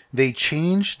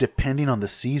change depending on the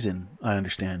season, I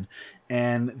understand.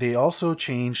 And they also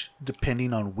change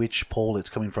depending on which pole it's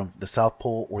coming from, the South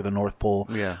Pole or the North Pole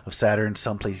of Saturn.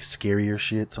 Some place scarier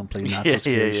shit, some place not so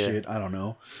scary shit. I don't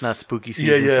know. It's not spooky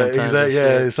season. Exactly.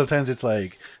 Yeah, sometimes it's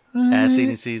like ass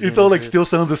eating season. It's all like still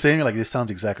sounds the same. You're like, this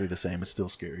sounds exactly the same. It's still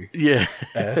scary. Yeah.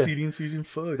 Ass eating season.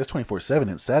 Fuck. That's 24/7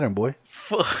 in Saturn, boy.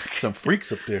 Fuck. Some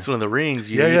freaks up there. It's one of the rings.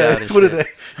 It's one of the.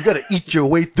 You got to eat your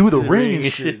way through the ring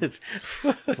and shit.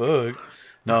 Fuck.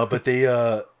 No, but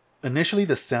they initially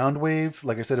the sound wave,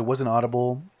 like I said, it wasn't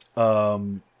audible.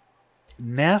 NASA.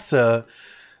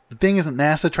 The thing is,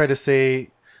 NASA tried to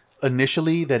say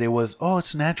initially that it was,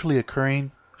 it's naturally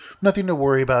occurring. Nothing to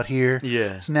worry about here.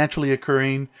 Yeah. It's naturally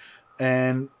occurring.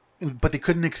 But they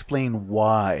couldn't explain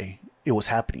why it was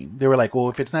happening. They were like, well,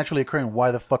 if it's naturally occurring,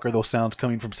 why the fuck are those sounds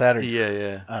coming from Saturn?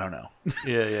 Yeah. I don't know.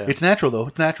 Yeah. It's natural, though.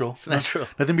 It's natural. It's natural.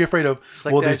 Nothing to be afraid of. It's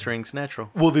like the ice rings, natural.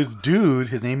 Well, this dude,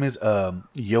 his name is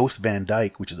Joost Van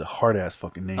Dyke, which is a hard-ass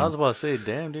fucking name. I was about to say,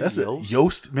 damn, dude. That's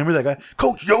Joost. Remember that guy?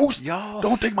 Coach Joost!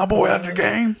 Don't take my boy out of the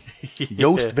game.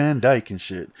 Joost Van Dyke and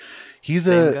shit. He's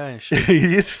same guy and shit.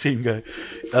 He is the same guy.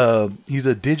 He's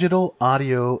a digital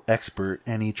audio expert,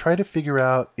 and he tried to figure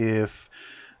out if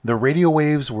the radio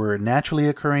waves were naturally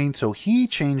occurring. So he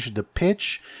changed the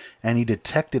pitch, and he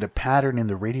detected a pattern in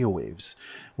the radio waves,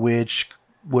 which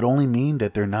would only mean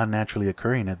that they're not naturally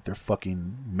occurring, that they're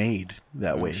fucking made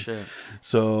that way. Shit.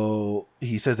 So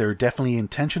he says they're definitely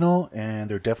intentional, and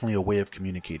they're definitely a way of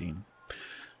communicating.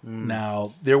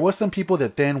 Now, there was some people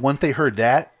that then, once they heard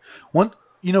that,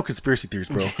 conspiracy theories,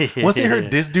 bro. Once they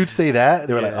heard this dude say that,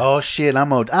 they were like, "Oh shit, I'm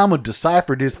gonna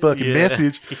decipher this fucking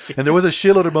message." And there was a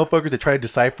shitload of motherfuckers that tried to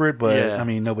decipher it, but I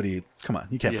mean, nobody. Come on,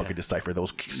 you can't fucking decipher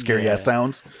those scary ass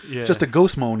sounds. Yeah. Just a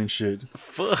ghost moan and shit.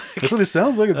 Fuck. That's what it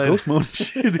sounds like, a ghost moan and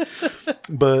shit.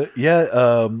 But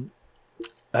yeah,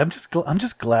 I'm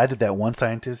just glad that one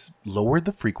scientist lowered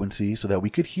the frequency so that we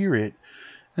could hear it.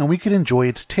 And we could enjoy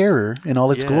its terror in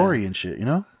all its glory and shit,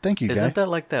 Thank you, guy. Isn't that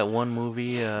like that one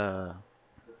movie,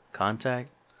 Contact?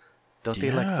 Don't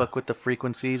they like fuck with the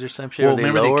frequencies or some shit? Well,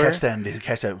 remember they catch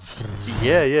that.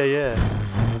 Yeah.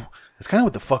 That's kind of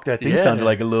what the fuck that thing sounded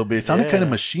like a little bit. It sounded kind of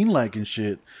machine-like and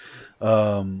shit.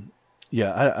 I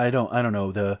don't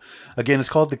know. Again, it's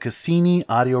called the Cassini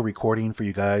audio recording for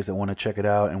you guys that want to check it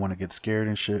out and want to get scared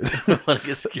and shit.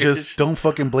 Just don't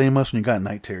fucking blame us when you got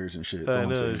night terrors and shit. That's all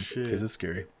I'm saying, because it's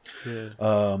scary.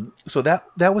 Yeah. So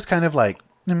that was kind of like,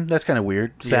 that's kind of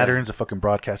weird. Saturn's a fucking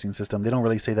broadcasting system. They don't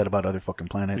really say that about other fucking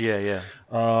planets. Yeah.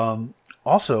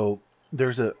 Also,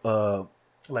 there's an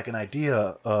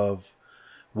idea of,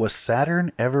 was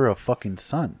Saturn ever a fucking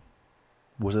sun?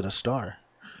 Was it a star?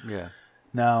 Yeah.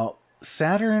 Now,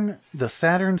 the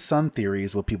Saturn sun theory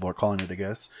is what people are calling it, I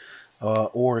guess,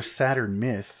 or Saturn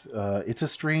myth. It's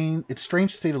strange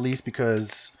to say the least,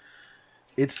 because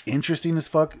it's interesting as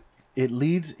fuck. It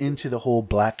leads into the whole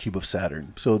black cube of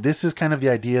Saturn. So this is kind of the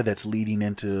idea that's leading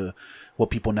into what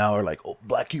people now are like, oh,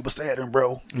 black cube of Saturn,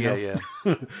 bro. Yeah.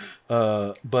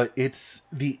 But it's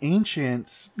the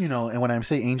ancients, and when I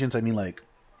say ancients, I mean like,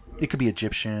 it could be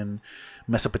Egyptian,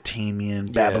 Mesopotamian,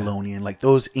 Babylonian, like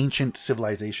those ancient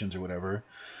civilizations or whatever.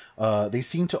 They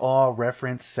seem to all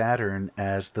reference Saturn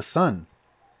as the sun.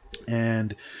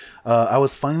 And I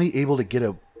was finally able to get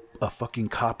a fucking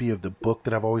copy of the book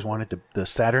that I've always wanted, the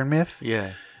Saturn Myth.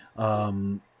 Yeah.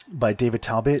 By David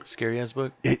Talbot. Scary ass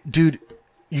book. Dude,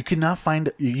 you can't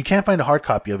find a hard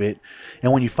copy of it,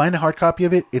 and when you find a hard copy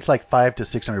of it, it's like $500 to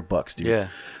 $600, dude. Yeah.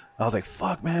 I was like,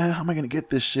 fuck, man, how am I gonna get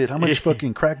this shit? How much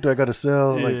fucking crack do I gotta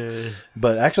sell? Like,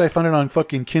 but actually, I found it on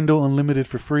fucking Kindle Unlimited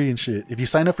for free and shit. If you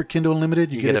sign up for Kindle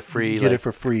Unlimited, you get it free. You get it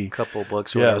for free. Couple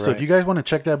books. Yeah. So if you guys want to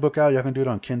check that book out, y'all can do it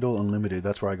on Kindle Unlimited.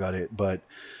 That's where I got it. But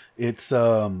it's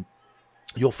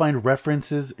you'll find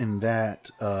references in that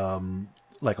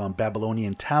like on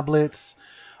Babylonian tablets.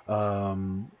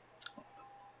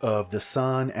 Of the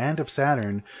sun and of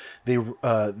Saturn, they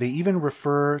even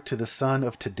refer to the sun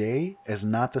of today as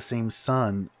not the same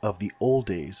sun of the old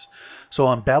days. So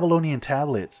on Babylonian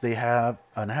tablets, they have,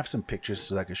 and I have some pictures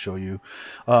so I can show you.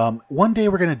 One day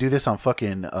we're gonna do this on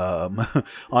fucking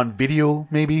on video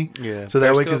maybe. Yeah. So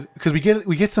that way, because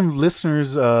we get some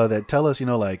listeners that tell us,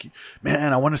 like,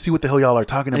 man, I want to see what the hell y'all are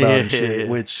talking about and shit.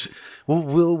 Which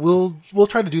we'll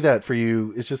try to do that for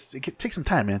you. It's just it takes some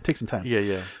time, man. Take some time.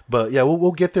 Yeah. But yeah,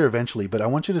 we'll get there eventually. But I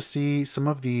want you to see some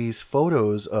of these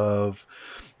photos of.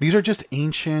 These are just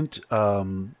ancient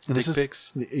dick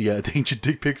pics. Yeah, the ancient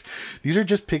dick pics. These are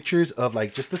just pictures of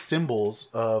like just the symbols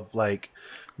of like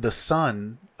the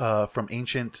sun from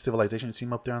ancient civilization. You see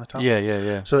them up there on the top?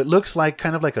 Yeah. So it looks like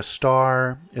kind of like a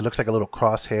star. It looks like a little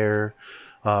crosshair.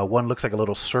 One looks like a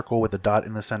little circle with a dot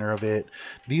in the center of it.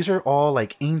 These are all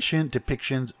like ancient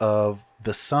depictions of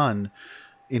the sun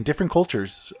in different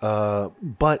cultures.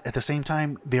 But at the same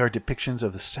time, they are depictions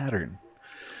of the Saturn.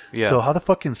 Yeah. So how the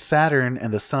fuck can Saturn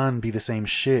and the sun be the same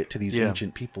shit to these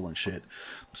ancient people and shit?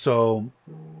 So,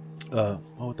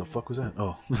 what the fuck was that?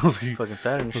 Oh, fucking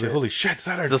Saturn shit. Like, holy shit,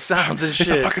 Saturn! It's the sounds and shit.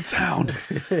 It's the fucking sound.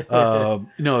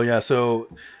 No, yeah. So,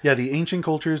 yeah, the ancient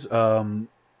cultures,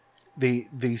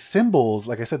 the symbols,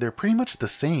 like I said, they're pretty much the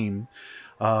same.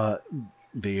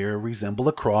 They resemble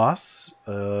a cross,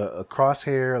 a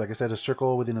crosshair, like I said, a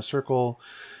circle within a circle.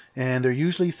 And they're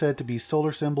usually said to be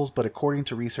solar symbols, but according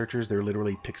to researchers, they're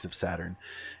literally pics of Saturn.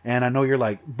 And I know you're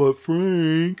like, but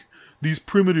Frank, these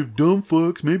primitive dumb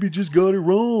fucks maybe just got it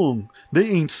wrong. They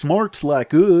ain't smarts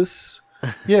like us.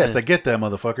 Yes, I get that,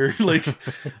 motherfucker. Like,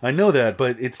 I know that,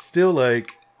 but it's still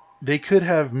like, they could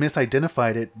have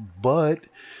misidentified it, but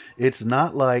it's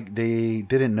not like they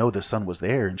didn't know the sun was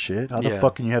there and shit. How the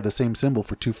fuck can you have the same symbol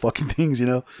for two fucking things,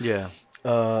 Yeah.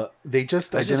 They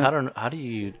just... I don't... How do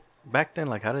you... Back then,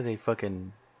 like, how did they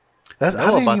fucking... I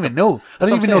didn't even know. I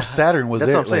didn't even know Saturn was there.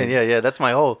 That's what I'm saying. Yeah. That's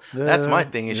my whole... That's my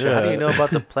thing and shit. How do you know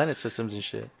about the planet systems and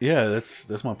shit? Yeah,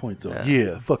 that's my point, though.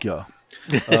 Yeah, fuck y'all.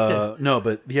 No,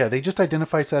 but yeah, they just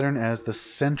identified Saturn as the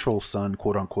central sun,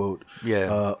 quote unquote,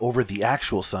 over the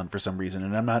actual sun for some reason.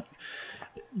 And I'm not...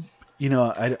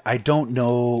 I don't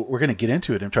know. We're going to get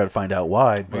into it and try to find out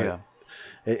why, but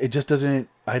it just doesn't...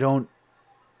 I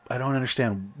don't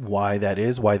understand why that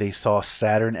is. Why they saw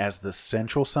Saturn as the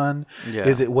central sun? Yeah.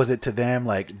 Was it to them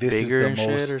like this bigger is the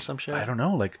most shit or some shit? I don't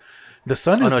know. Like the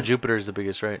sun is. Oh no, Jupiter is the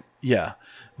biggest, right? Yeah,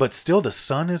 but still, the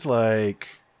sun is like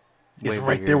it's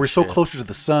right there. We're so closer to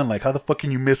the sun. Like how the fuck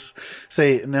can you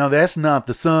say no? That's not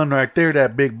the sun right there.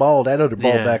 That big ball. That other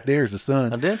ball back there is the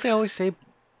sun. Now, didn't they always say?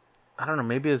 I don't know.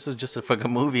 Maybe this was just a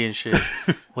fucking movie and shit.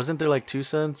 Wasn't there like two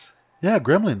suns? Yeah,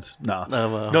 Gremlins.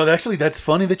 No, actually, that's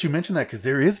funny that you mentioned that because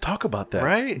there is talk about that.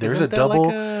 Right? There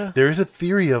is a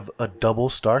theory of a double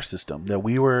star system, that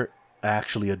we were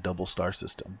actually a double star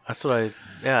system. That's what I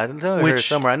didn't know. I heard it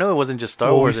somewhere. I know it wasn't just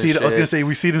Star Wars. I was gonna say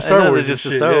we see it in Star Wars. It's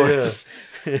just Star Wars.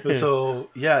 Yeah. So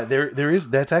yeah, there is.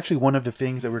 That's actually one of the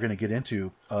things that we're gonna get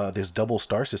into. This double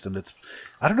star system.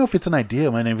 I don't know if it's an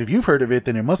idea, man. If you've heard of it,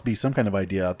 then there must be some kind of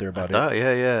idea out there about it.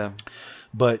 Yeah.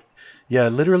 But. Yeah,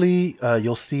 literally,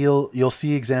 you'll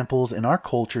see examples in our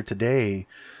culture today,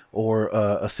 or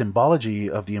a symbology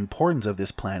of the importance of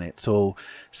this planet. So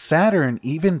Saturn,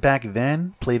 even back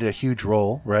then, played a huge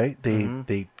role, right?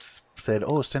 They said,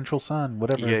 "Oh, central sun,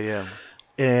 whatever." Yeah.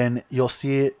 And you'll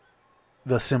see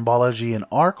the symbology in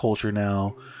our culture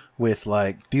now, with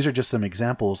like these are just some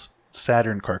examples.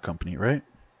 Saturn Car Company, right?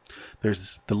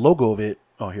 There's the logo of it.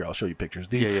 Oh, here, I'll show you pictures.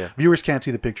 Viewers can't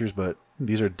see the pictures, but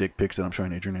these are dick pics that I'm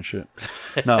showing Adrian and shit.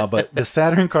 No, but the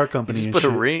Saturn Car Company. Just put a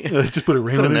ring. Just put a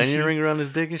ring. Put an onion ring around his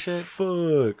dick and shit.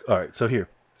 Fuck. All right, so here,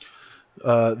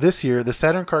 the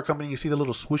Saturn Car Company. You see the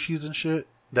little swooshies and shit.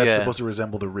 That's supposed to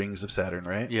resemble the rings of Saturn,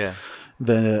 right? Yeah.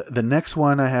 The next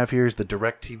one I have here is the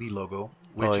DirecTV logo,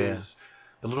 which is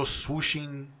the little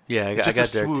swooshing. Yeah, I got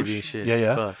DirecTV shit.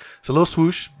 Yeah. Fuck. It's a little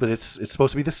swoosh, but it's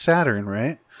supposed to be the Saturn,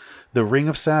 right? The ring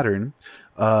of Saturn.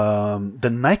 The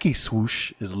Nike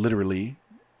swoosh is literally,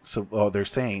 they're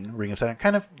saying ring of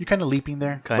Saturn. You're kind of leaping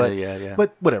there. Yeah.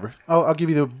 But whatever. I'll give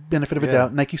you the benefit of a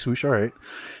doubt. Nike swoosh, all right.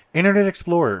 Internet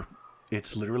Explorer.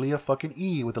 it's literally a fucking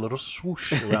E with a little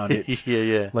swoosh around it.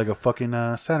 Yeah. Like a fucking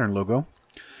Saturn logo.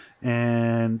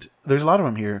 And there's a lot of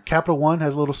them here. Capital One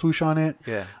has a little swoosh on it.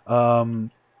 Yeah.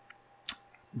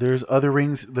 There's other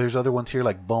rings. There's other ones here,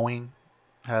 like Boeing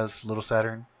has little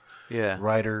Saturn. Yeah.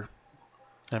 Ryder.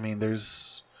 I mean,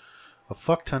 there's a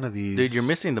fuck ton of these. Dude, you're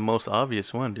missing the most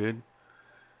obvious one, dude.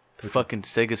 The fucking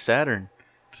Sega Saturn.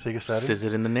 Sega Saturn? Says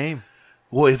it in the name.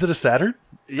 Well, is it a Saturn?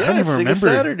 Yeah, I don't even Sega remember.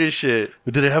 Saturn and shit.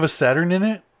 Did it have a Saturn in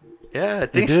it? Yeah, I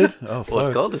think did? so. Oh, fuck. Well,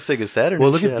 it's called the Sega Saturn.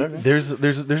 Well, and look shit. at there's a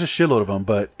shitload of them,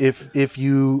 but if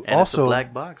you And also it's a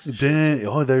black box.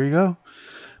 there you go.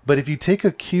 But if you take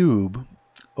a cube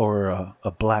or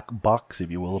a black box, if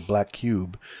you will, a black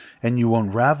cube, and you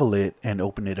unravel it and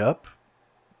open it up,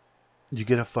 you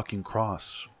get a fucking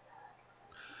cross.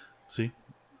 See?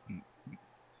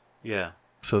 Yeah.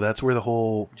 So that's where the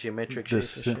whole Geometric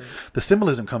shape. the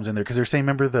symbolism comes in there, because they're saying,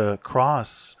 remember, the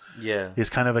cross is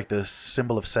kind of like the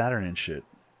symbol of Saturn and shit.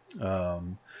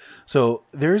 So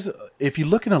if you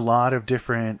look in a lot of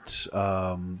different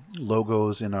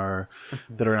logos that are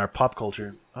in our pop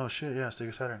culture. Oh shit, yeah,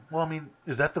 Sega Saturn. Well, I mean,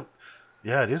 is that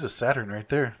yeah, it is a Saturn right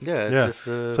there. Yeah, it's just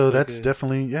the. So that's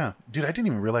definitely, yeah, dude. I didn't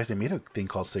even realize they made a thing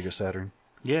called Sega Saturn.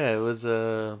 Yeah, it was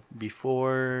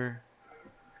before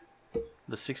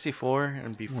the 64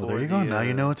 and before. Well, there you go. Now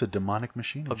you know it's a demonic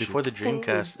machine. Oh, before the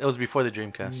Dreamcast. It was before the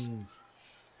Dreamcast.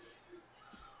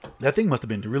 That thing must have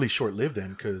been really short lived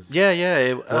then, because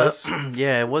it was.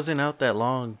 It wasn't out that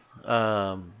long.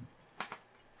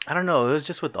 I don't know. It was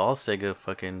just with all Sega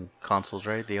fucking consoles,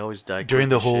 right? They always died during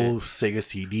the whole Sega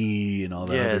CD and all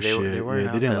that other shit.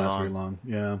 They didn't last very long.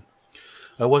 Yeah,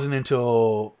 it wasn't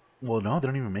until no, they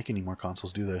don't even make any more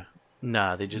consoles, do they?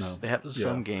 Nah, they have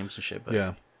some games and shit.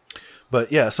 But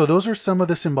but yeah. So those are some of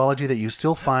the symbology that you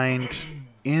still find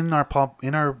in our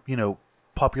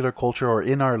popular culture or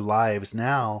in our lives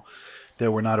now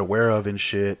that we're not aware of and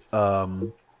shit.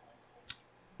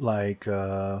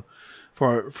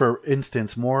 For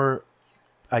instance, more,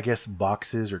 I guess,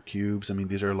 boxes or cubes. I mean,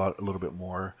 these are a little bit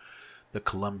more. The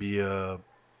Columbia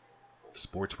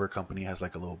Sportswear Company has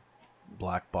like a little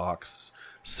black box.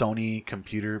 Sony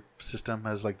computer system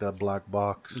has like that black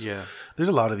box. Yeah. There's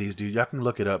a lot of these, dude. Y'all can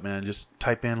look it up, man. Just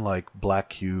type in like black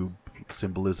cube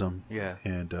symbolism. Yeah.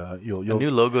 And you'll a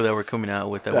new logo that we're coming out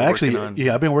with that we're actually working on.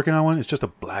 Yeah, I've been working on one. It's just a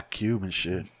black cube and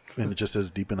shit. And it just says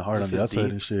Deep in the Heart on the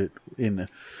outside and shit. In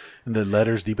the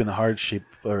letters Deep in the Heart shape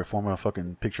or form a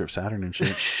fucking picture of Saturn and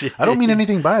shit. I don't mean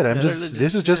anything by it.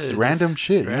 This is just random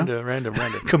shit. Random.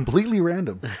 Completely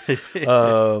random.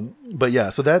 But yeah,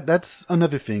 so that's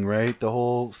another thing, right? The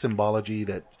whole symbology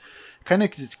that kind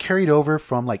of carried over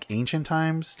from like ancient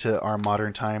times to our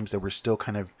modern times, that we're still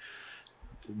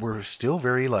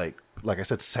very like I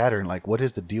said, Saturn. Like, what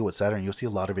is the deal with Saturn? You'll see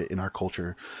a lot of it in our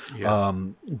culture. Yeah.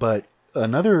 But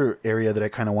another area that I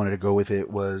kind of wanted to go with it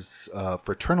was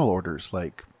fraternal orders,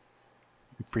 like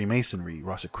Freemasonry,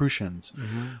 Rosicrucians,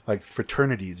 like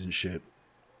fraternities and shit,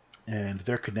 and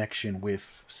their connection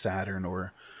with Saturn,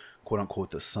 or quote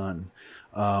unquote the sun.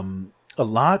 A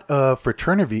lot of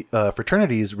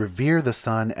fraternities revere the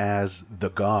sun as the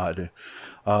god.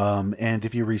 And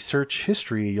if you research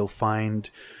history, you'll find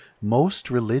most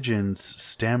religions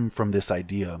stem from this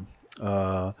idea.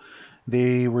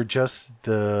 They were just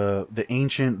the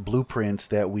ancient blueprints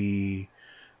that we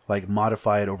like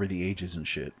modified over the ages and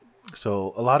shit.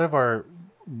 So a lot of our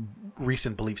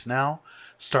recent beliefs now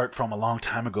start from a long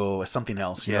time ago as something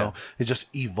else, you know. It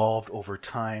just evolved over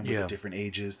time with the different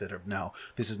ages that are now.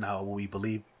 This is now what we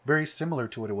believe. Very similar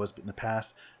to what it was in the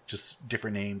past, just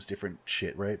different names, different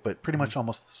shit, right? But pretty much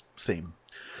almost same.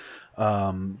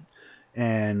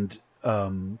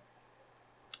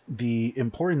 The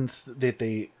importance that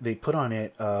they put on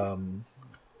it. Oh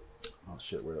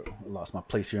shit! I lost my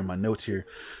place here in my notes here.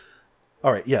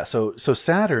 All right, yeah. So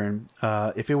Saturn,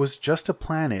 if it was just a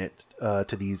planet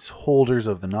to these holders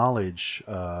of the knowledge,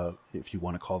 if you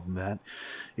want to call them that,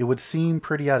 it would seem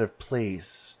pretty out of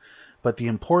place. But the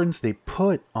importance they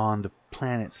put on the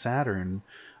planet Saturn,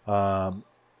 or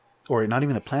not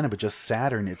even the planet, but just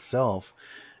Saturn itself,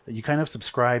 you kind of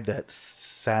subscribe that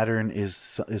Saturn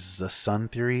is a sun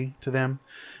theory to them.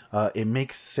 It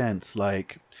makes sense.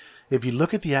 Like, if you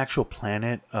look at the actual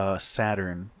planet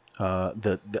Saturn, on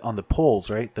the poles,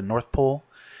 right? The North Pole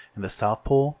and the South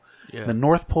Pole. Yeah. The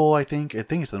North Pole, I think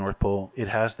it's the North Pole. It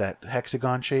has that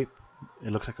hexagon shape.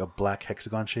 It looks like a black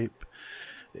hexagon shape.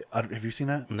 Have you seen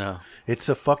that? No. It's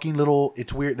a fucking little.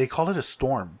 It's weird. They call it a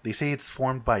storm. They say it's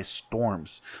formed by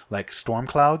storms, like storm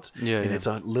clouds. Yeah. And it's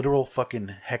a literal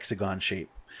fucking hexagon shape.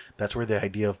 That's where the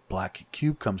idea of black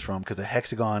cube comes from, because a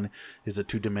hexagon is a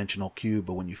 2-dimensional cube,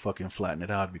 but when you fucking flatten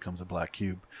it out, it becomes a black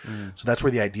cube. So that's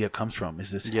where the idea comes from,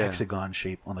 is this hexagon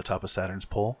shape on the top of Saturn's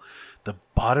pole. The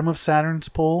bottom of Saturn's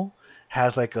pole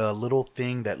has like a little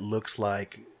thing that looks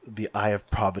like the Eye of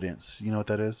Providence. You know what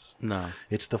that is? No.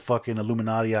 It's the fucking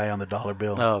Illuminati eye on the dollar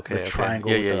bill. Oh, okay. The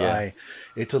triangle with the eye.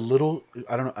 It's a little,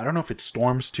 I don't know if it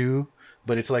storms too,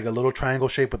 but it's like a little triangle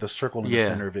shape with a circle in the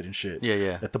center of it and shit.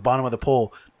 Yeah. At the bottom of the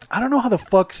pole. I don't know how the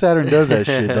fuck Saturn does that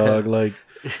shit, dog. Like,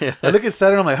 I look at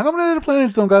Saturn, I'm like, how come the other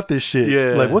planets don't got this shit?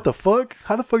 Yeah. Like, what the fuck?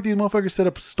 How the fuck do these motherfuckers set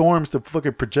up storms to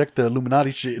fucking project the Illuminati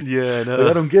shit? Yeah, I know.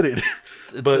 Like, I don't get it.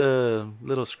 It's a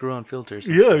little screw-on filters.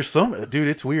 Yeah, or dude,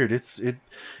 it's weird. It's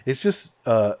just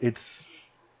it's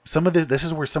some of this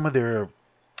is where some of their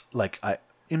like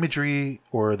imagery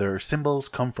or their symbols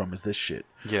come from, is this shit.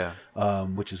 Yeah.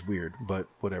 Which is weird, but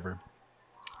whatever.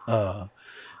 Now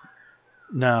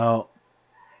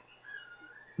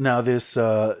this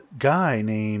guy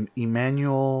named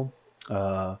Immanuel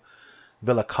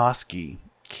Velikovsky,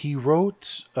 he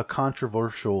wrote a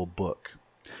controversial book,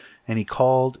 and it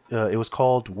was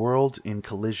called Worlds in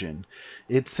Collision.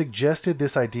 It suggested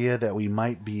this idea that we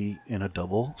might be in a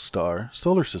double star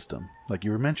solar system, like you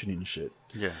were mentioning and shit.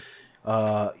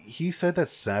 Yeah. He said that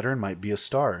Saturn might be a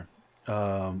star,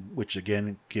 which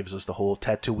again gives us the whole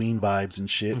Tatooine vibes and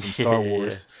shit from Star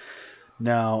Wars.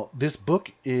 Now, this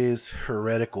book is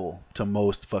heretical to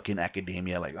most fucking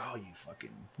academia. Like, oh, you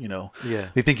fucking, you know. Yeah.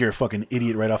 They think you're a fucking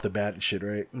idiot right off the bat and shit,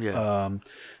 right? Yeah.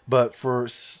 But for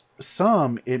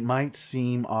some, it might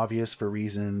seem obvious for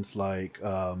reasons like,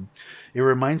 it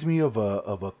reminds me of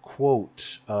a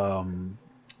quote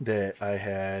that I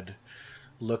had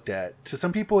looked at. To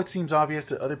some people, it seems obvious.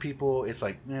 To other people, it's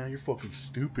like, man, you're fucking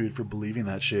stupid for believing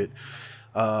that shit.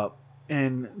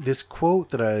 And this quote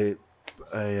that I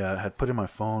had put in my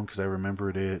phone because I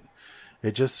remembered it.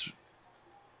 It just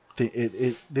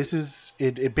it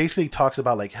basically talks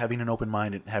about like having an open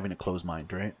mind and having a closed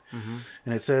mind, right? Mm-hmm.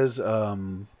 And it says, let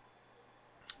me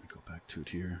go back to it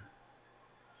here.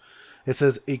 It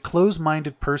says, a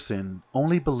closed-minded person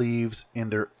only believes in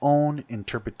their own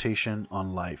interpretation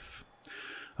on life.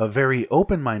 A very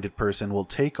open-minded person will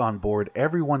take on board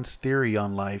everyone's theory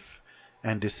on life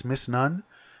and dismiss none,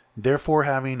 therefore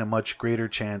having a much greater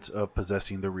chance of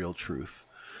possessing the real truth.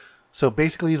 So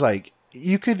basically, he's like,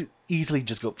 you could easily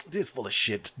just go, this is full of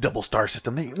shit, double star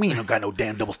system. We ain't got no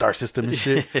damn double star system and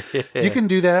shit. You can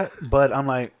do that, but I'm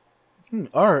like,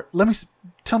 all right,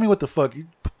 tell me what the fuck.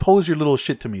 Pose your little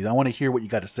shit to me. I want to hear what you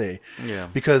got to say. Yeah.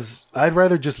 Because I'd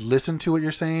rather just listen to what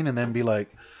you're saying and then be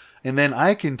like, and then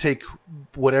I can take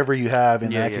whatever you have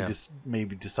and I can just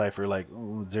maybe decipher like,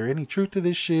 oh, is there any truth to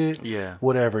this shit? Yeah.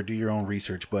 Whatever. Do your own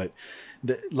research. But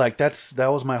that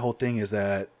was my whole thing, is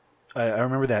that I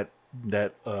remember that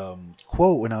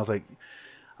quote when I was like,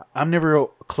 I'm never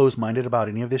closed-minded about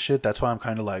any of this shit. That's why I'm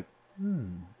kind of like,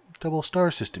 double star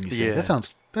system. You say that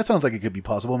sounds like it could be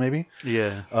possible, maybe.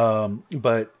 Yeah.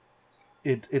 But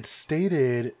it's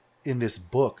stated in this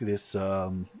book, this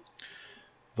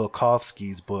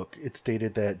Velikovsky's book, it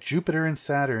stated that Jupiter and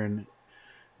Saturn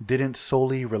didn't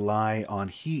solely rely on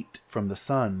heat from the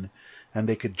sun, and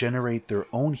they could generate their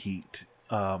own heat.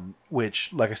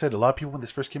 Which, like I said, a lot of people when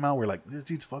this first came out were like, this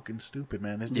dude's fucking stupid,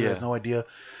 man. This dude has no idea.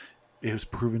 It was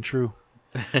proven true.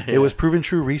 It was proven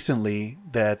true recently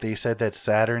that they said that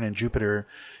Saturn and Jupiter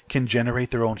can generate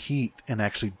their own heat and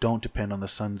actually don't depend on the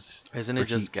sun's. Isn't it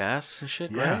just gas and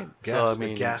shit, yeah, right? Gas, so, I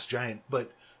mean, the gas giant.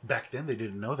 But back then they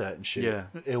didn't know that and shit. Yeah.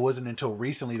 It wasn't until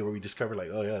recently that we discovered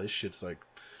like, oh yeah, this shit's like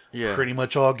pretty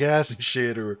much all gas and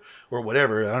shit or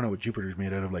whatever. I don't know what Jupiter's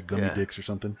made out of, like gummy dicks or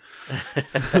something.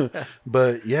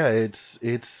 But yeah, it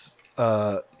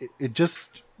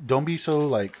just don't be so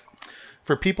like,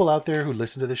 for people out there who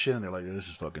listen to this shit and they're like, this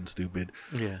is fucking stupid.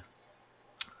 Yeah.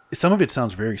 Some of it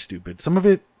sounds very stupid. Some of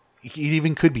it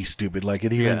even could be stupid. Like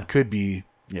it even could be,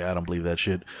 I don't believe that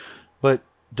shit. But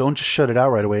don't just shut it out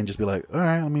right away and just be like, all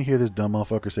right, let me hear this dumb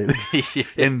motherfucker say that.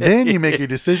 And then you make your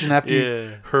decision after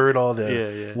you've heard all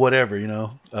the whatever, you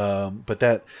know. But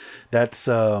that's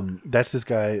this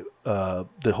guy,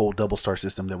 the whole double star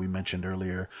system that we mentioned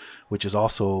earlier, which is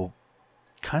also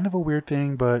kind of a weird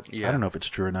thing, but I don't know if it's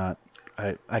true or not.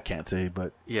 I can't say,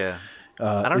 but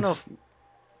I don't know if,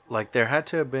 like, there had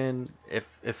to have been,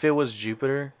 if it was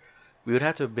Jupiter, we would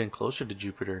have to have been closer to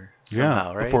Jupiter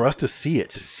somehow, right? For us to see it.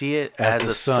 To see it as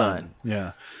the sun.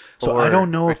 Yeah. So I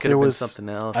don't know if there was something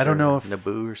else. I don't know if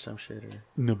Naboo or some shit.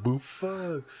 Naboo,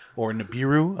 fuck, or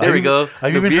Nibiru. There we go.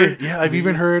 I've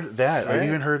even heard that. Right? I've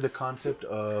even heard the concept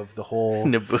of the whole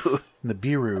Naboo.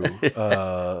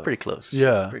 Nibiru. Pretty close.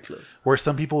 Yeah. Pretty close. Where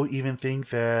some people even think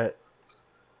that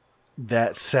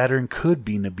that Saturn could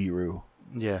be Nibiru.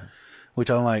 Yeah. Which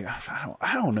I'm like,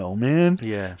 I don't know, man.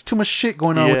 Yeah. There's too much shit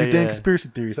going on with these damn conspiracy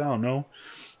theories. I don't know.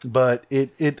 But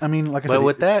I mean, like I said. But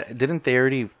with that, didn't they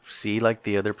already see like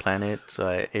the other planet? So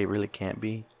it really can't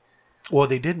be. Well,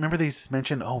 they did. Remember they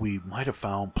mentioned, we might have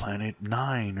found Planet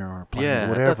 9 or Planet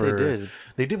whatever. I thought they did.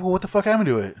 They did. Well, what the fuck happened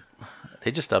to it? They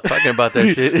just stopped talking about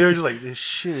that shit. They were just like, this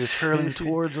shit is hurling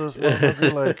towards us,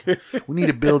 motherfucker. Like, we need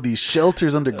to build these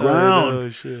shelters underground. Oh,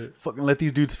 shit. Fucking let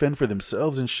these dudes fend for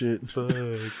themselves and shit. Fuck.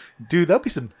 Dude, that'd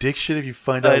be some dick shit if you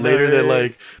find out later that,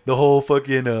 like, the whole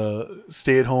fucking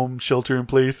stay-at-home shelter in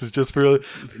place is just for,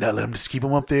 now let them just keep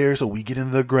them up there so we get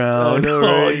into the ground.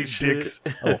 You dicks.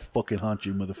 I'll fucking haunt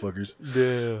you, motherfuckers.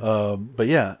 Yeah. But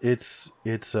yeah,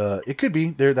 it could be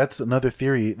there. That's another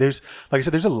theory. There's, like I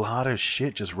said, there's a lot of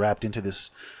shit just wrapped into this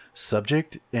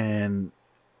subject, and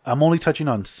I'm only touching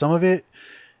on some of it,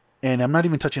 and I'm not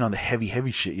even touching on the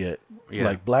heavy shit yet.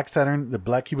 Like Black Saturn, the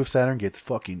black cube of Saturn gets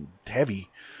fucking heavy.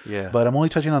 But I'm only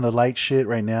touching on the light shit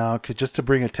right now, just to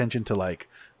bring attention to, like,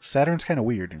 Saturn's kind of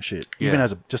weird and shit, even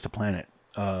as just a planet.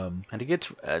 And it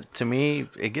gets to me,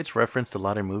 it gets referenced a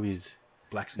lot in movies.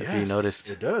 If you noticed,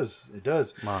 it does.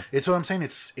 Wow. It's what I'm saying.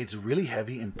 It's really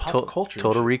heavy in pop culture.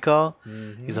 Total Recall.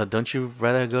 Mm-hmm. He's like, don't you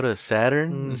rather go to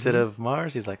Saturn instead of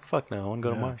Mars? He's like, fuck no, I want to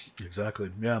go to Mars.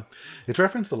 Exactly. Yeah, it's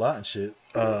referenced a lot and shit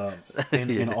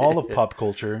in all of pop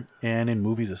culture and in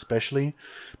movies especially.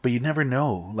 But you never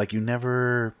know. Like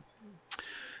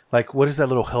what is that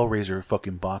little Hellraiser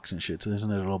fucking box and shit? So isn't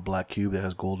it a little black cube that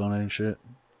has gold on it and shit?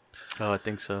 Oh, I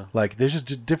think so. Like, there's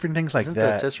just different things like that. Isn't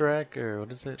that Tesseract, or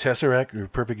what is it? Tesseract, a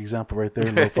perfect example right there.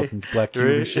 Little fucking black cube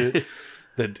and shit.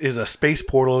 That is a space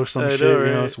portal or some shit. Right?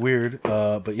 You know, it's weird.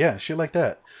 But yeah, shit like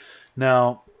that.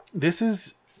 Now, this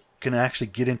is going to actually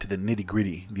get into the nitty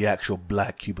gritty, the actual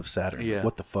black cube of Saturn. Yeah.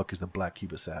 What the fuck is the black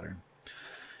cube of Saturn?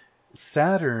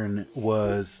 Saturn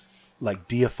was, like,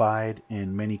 deified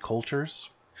in many cultures.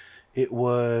 It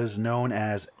was known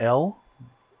as El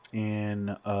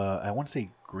in, I want to say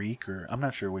Greek, or I'm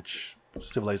not sure which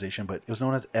civilization, but it was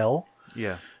known as El.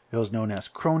 Yeah. It was known as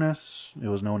Cronus. It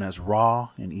was known as Ra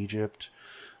in Egypt.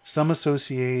 Some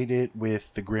associate it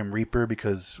with the Grim Reaper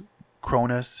because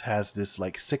Cronus has this,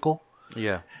 like, sickle.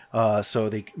 Yeah. So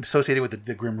they associate it with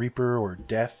the Grim Reaper or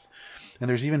death. And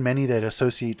there's even many that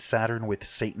associate Saturn with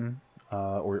Satan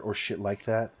or shit like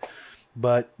that.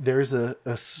 But there's a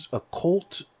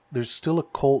cult. There's still a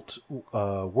cult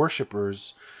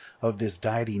worshippers of this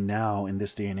deity now in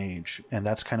this day and age. And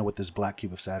that's kind of what this black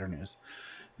cube of Saturn is.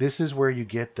 This is where you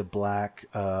get the black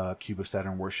cube of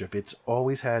Saturn worship. It's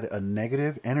always had a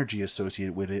negative energy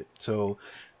associated with it. So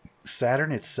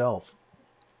Saturn itself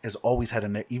has always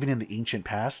had even in the ancient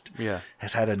past,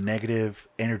 has had a negative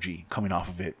energy coming off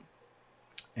of it.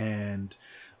 And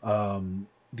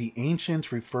the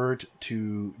ancients referred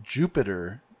to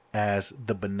Jupiter as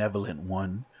the benevolent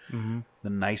one, the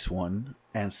nice one,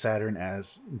 and Saturn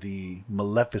as the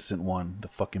maleficent one, the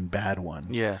fucking bad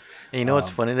one. Yeah. And you know what's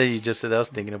funny that you just said that? I was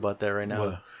thinking about that right now.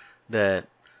 What? That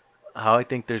how I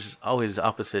think there's always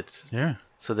opposites. Yeah.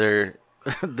 So there's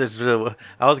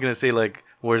I was going to say, like,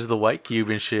 where's the white cube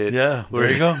and shit? Yeah,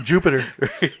 there you go. Jupiter.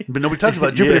 But nobody talks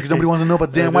about Jupiter because nobody wants to know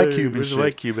about the damn white cube and shit. Where's the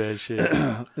white cube and shit?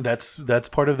 That's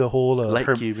part of the whole light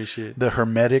cube and shit. The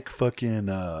hermetic fucking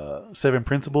 7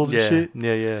 principles and shit.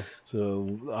 Yeah.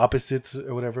 So opposites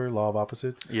or whatever, law of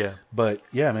opposites. Yeah. But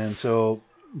yeah, man. So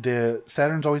the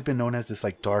Saturn's always been known as this,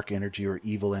 like, dark energy or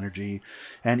evil energy,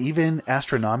 and even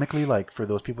astronomically, like, for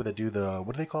those people that do the,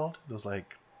 what are they called? Those,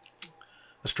 like,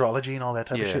 astrology and all that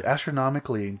type of shit.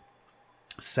 Astronomically,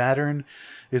 Saturn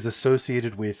is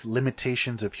associated with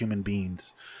limitations of human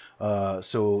beings.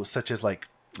 So such as, like,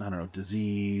 I don't know,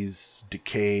 disease,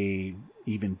 decay,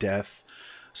 even death.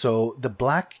 So the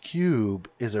black cube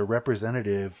is a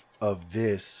representative of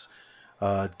this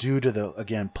due to the,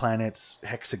 again, planet's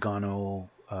hexagonal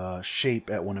shape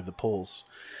at one of the poles.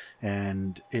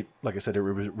 And it, like I said, it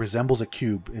resembles a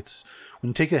cube. It's when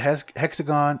you take the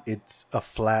hexagon, it's a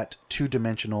flat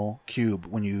 2-dimensional cube.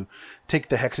 When you take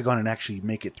the hexagon and actually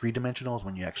make it 3-dimensional is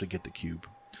when you actually get the cube.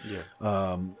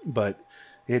 Yeah. But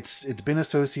it's been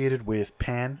associated with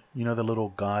Pan, you know, the little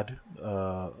god,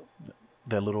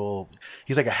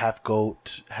 he's like a half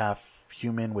goat, half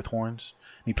human with horns.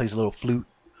 And he plays a little flute.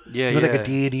 Yeah, he was like a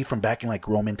deity from back in, like,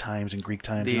 Roman times and Greek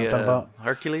times. You know what I'm talking about?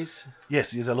 Hercules?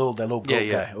 Yes, he's that little goat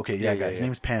guy. Okay, guy. His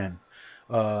name's Pan.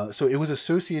 So it was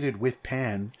associated with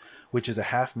Pan, which is a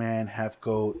half man, half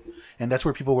goat, and that's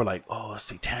where people were like, "Oh,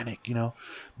 satanic," you know.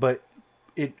 But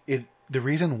the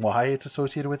reason why it's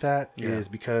associated with that is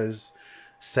because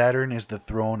Saturn is the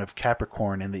throne of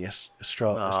Capricorn in the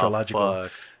astrological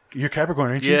You're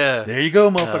Capricorn, aren't you? Yeah. There you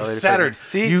go, motherfucker. Saturn.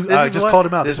 See, you just called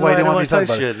him out. This is why he didn't want me to talk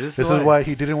about it. This is why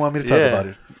he didn't want me to talk about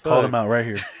it. Called him out right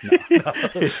here.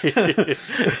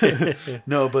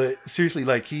 No, but seriously,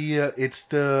 like it's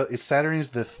Saturn is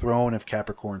the throne of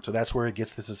Capricorn, so that's where it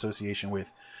gets this association with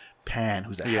Pan,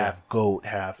 who's a half goat,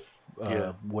 half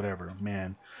whatever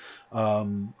man.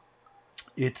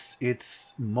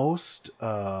 It's most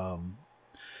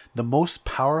the most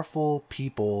powerful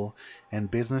people and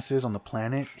businesses on the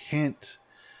planet hint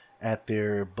at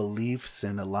their beliefs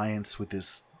and alliance with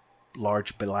this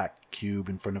large black cube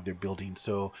in front of their building.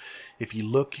 So if you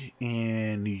look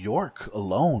in New York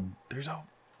alone, there's a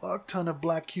fuck ton of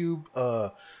black cube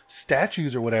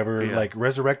statues or whatever, like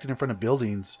resurrected in front of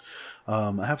buildings.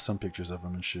 I have some pictures of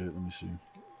them and shit. Let me see.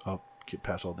 I'll get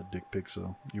past all the dick pics,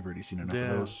 so you've already seen enough of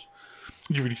those.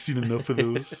 You've already seen enough of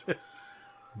those.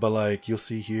 But like you'll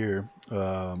see here,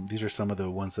 these are some of the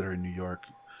ones that are in New York.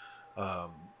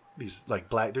 These like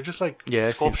black, they're just like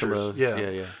sculptures.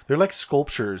 Yeah. They're like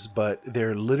sculptures, but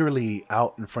they're literally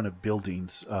out in front of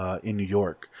buildings in New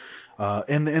York.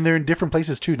 And they're in different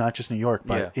places too, not just New York,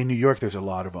 but in New York there's a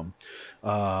lot of them.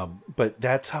 But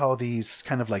that's how these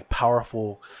kind of like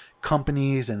powerful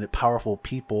companies and the powerful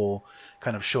people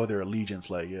kind of show their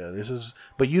allegiance. Like, this is,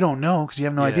 but you don't know because you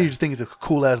have no idea. You just think it's a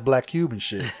cool ass black cube and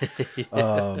shit.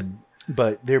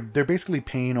 But they're basically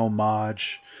paying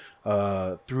homage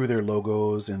through their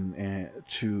logos and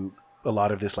to a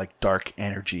lot of this like dark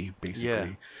energy,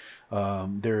 basically.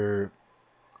 That's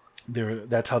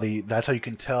how you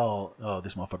can tell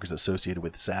this motherfucker's associated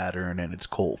with Saturn and its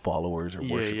cult followers or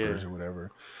worshippers or whatever.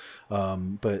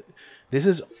 But this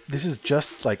is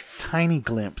just like tiny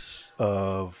glimpse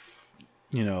of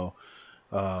the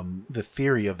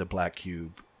theory of the black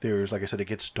cube. There's, like I said, it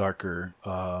gets darker.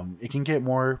 It can get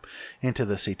more into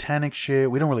the satanic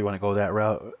shit. We don't really want to go that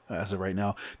route as of right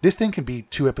now. This thing can be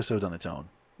 2 episodes on its own.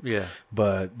 Yeah.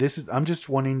 But I'm just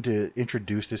wanting to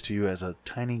introduce this to you as a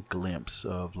tiny glimpse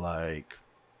of like,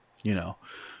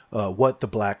 what the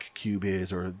black cube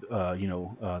is, or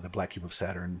the black cube of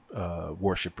Saturn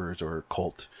worshippers or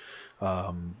cult.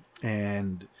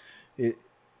 And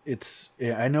it's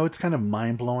I know it's kind of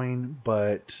mind blowing,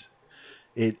 but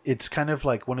it's kind of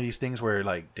like one of these things where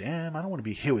like, damn, I don't want to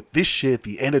be hit with this shit at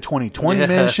the end of 2020,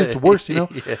 man. Shit's worse,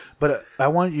 But I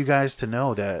want you guys to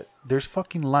know that there's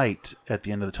fucking light at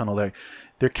the end of the tunnel.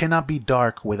 There cannot be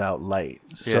dark without light.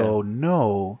 So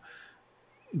no,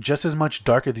 just as much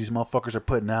dark as these motherfuckers are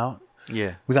putting out,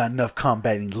 we got enough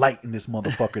combating light in this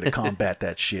motherfucker to combat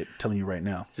that shit. I'm telling you right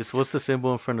now. Just what's the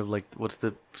symbol in front of what's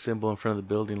the symbol in front of the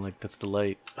building? Like that's the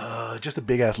light. Just a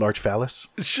big ass large phallus.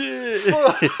 Shit.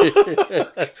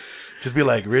 Just be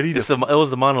like ready to. It was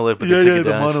the monolith, but they took it down.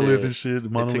 The monolith and shit. The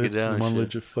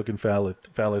monolith of fucking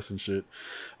phallus and shit.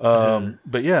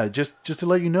 But yeah, just to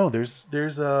let you know, there's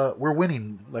we're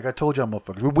winning. Like I told y'all,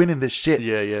 motherfuckers, we're winning this shit.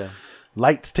 Yeah.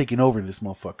 Light's taking over this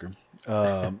motherfucker,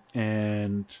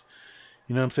 and.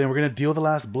 You know what I'm saying? We're going to deal the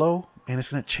last blow, and it's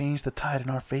going to change the tide in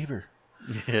our favor.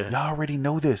 Yeah. Y'all already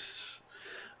know this.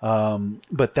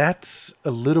 But that's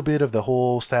a little bit of the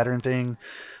whole Saturn thing.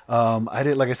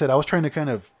 Like I said, I was trying to kind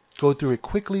of go through it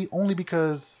quickly, only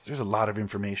because there's a lot of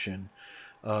information.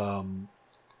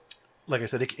 Like I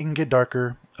said, it can get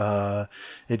darker.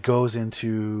 It goes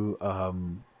into,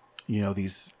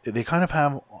 they kind of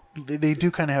have, they do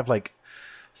kind of have like,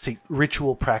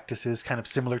 ritual practices kind of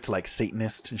similar to like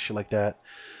Satanists and shit like that,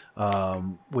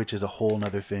 which is a whole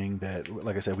nother thing that,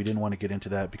 like I said, we didn't want to get into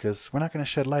that because we're not going to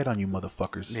shed light on you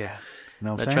motherfuckers. Yeah. You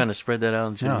know what I'm saying? Trying to spread that out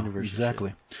into the universe.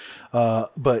 Exactly.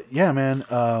 But yeah, man,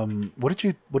 what do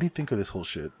you think of this whole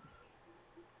shit?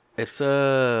 It's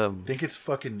think it's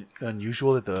fucking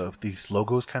unusual that these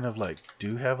logos kind of like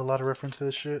do have a lot of reference to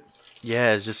this shit.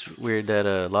 Yeah, it's just weird that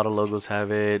a lot of logos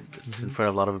have it. It's in front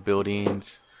of a lot of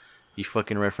buildings. You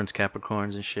fucking reference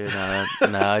Capricorns and shit. Nah,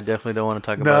 I definitely don't want to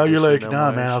talk about. No, you're like,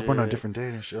 nah, man. I was born on a different day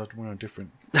and shit. I was born on a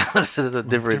different. This is a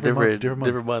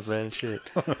different month, man. Shit.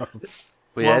 But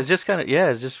yeah, it's just kind of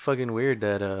it's just fucking weird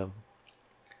that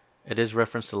it is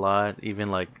referenced a lot, even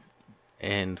like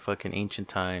in fucking ancient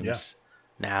times,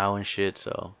 now and shit.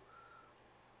 So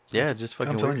yeah, it's just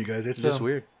fucking. I'm telling you guys, it's just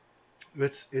weird.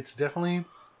 It's definitely.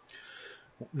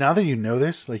 Now that you know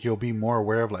this, like you'll be more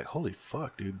aware of like, holy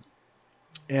fuck, dude.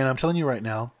 And I'm telling you right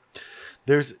now,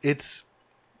 it's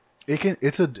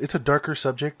a darker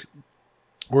subject,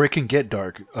 or it can get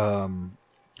dark.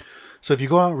 So if you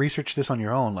go out and research this on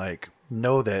your own, like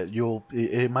know that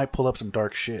it might pull up some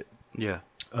dark shit. Yeah.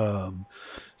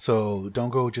 So don't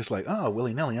go just like,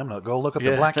 willy nilly. I'm not go look up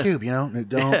the black cube.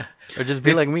 Don't. Or just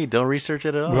be like me. Don't research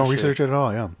it at all. Don't research it at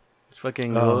all. Yeah. Just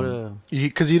fucking go to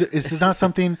because this is not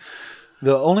something.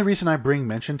 The only reason I bring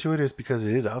mention to it is because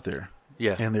it is out there.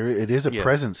 Yeah. And it is a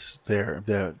presence there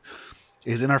that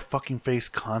is in our fucking face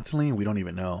constantly, and we don't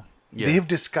even know. Yeah. They've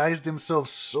disguised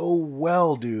themselves so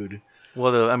well, dude.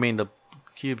 Well, the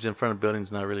cubes in front of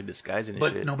buildings not really disguising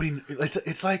but shit. Nobody.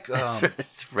 it's like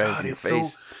it's right in your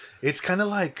face. It's kind of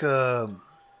like God,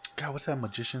 what's that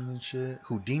magician and shit?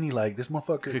 Houdini, like this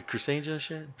motherfucker. Chris Angel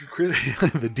shit.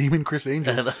 The demon Chris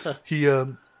Angel. He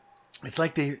it's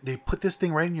like they put this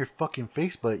thing right in your fucking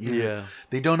face, but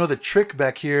they don't know the trick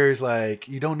back here is like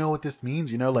you don't know what this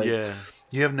means. You know, like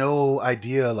you have no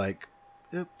idea, like.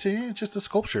 It's just a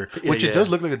sculpture, which it does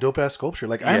look like a dope ass sculpture.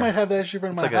 Like I might have that shit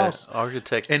in my house,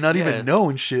 architect, and not even know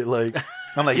and shit. Like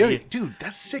I'm like, yo, dude,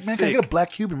 that's sick, man. Can I get a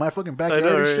black cube in my fucking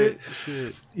backyard and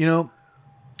shit? You know,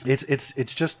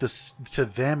 it's just this to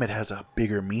them. It has a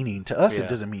bigger meaning. To us, it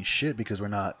doesn't mean shit because we're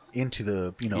not into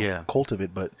the cult of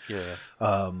it. But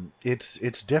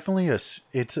it's definitely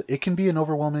it can be an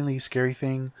overwhelmingly scary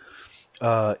thing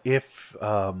if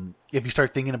you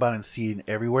start thinking about it and see it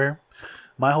everywhere.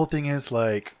 My whole thing is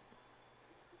like,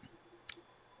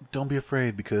 don't be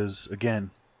afraid because again,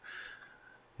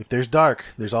 if there's dark,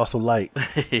 there's also light,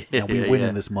 and we win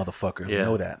in this motherfucker. We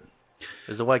know that.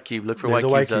 There's a white cube. Look for white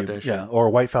cubes out there. Yeah, or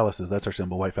white phalluses. That's our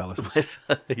symbol, white phalluses.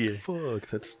 Fuck,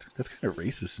 that's kind of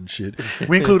racist and shit.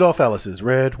 We include all phalluses: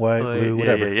 red, white, blue,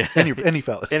 whatever. Any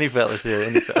phallus. Any phallus,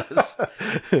 any phallus.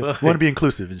 We want to be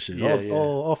inclusive and shit.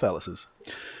 All phalluses.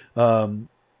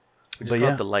 Just call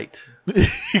it the light.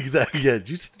 Exactly. Yeah,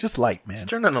 just light, man. Just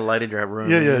turn on the light in your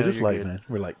room. Yeah, just light, good. Man.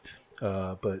 We're light.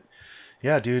 But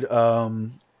yeah, dude.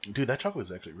 Dude, that chocolate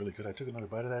is actually really good. I took another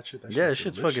bite of that shit. That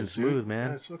shit's fucking smooth, dude. Man.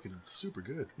 Yeah, it's fucking super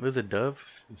good. Was it Dove?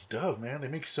 It's Dove, man. They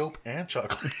make soap and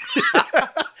chocolate.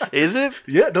 Is it?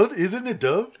 Yeah, isn't it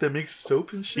Dove that makes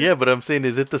soap and shit? Yeah, but I'm saying,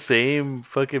 is it the same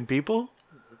fucking people?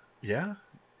 Yeah.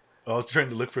 I was trying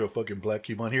to look for a fucking black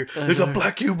cube on here. There's a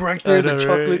black cube right there. The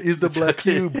chocolate is the black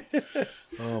cube.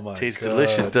 Oh my god. Tastes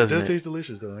delicious, doesn't it? It does taste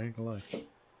delicious, though. I ain't gonna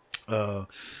lie.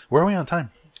 Where are we on time?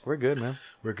 We're good, man.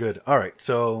 We're good. All right.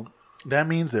 So that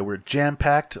means that we're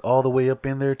jam-packed all the way up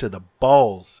in there to the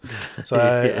balls. So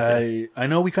I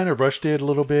know we kind of rushed it a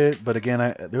little bit, but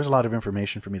again, there's a lot of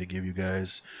information for me to give you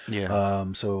guys. Yeah.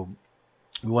 So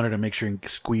we wanted to make sure and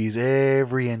squeeze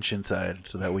every inch inside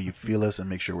so that way you feel us and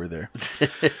make sure we're there.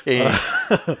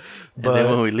 But then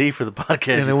when we leave for the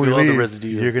podcast, and then we feel all the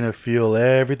residue. You're going to feel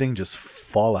everything just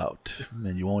fall out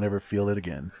and you won't ever feel it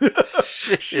again.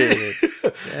 Shit.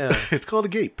 Yeah. It's called a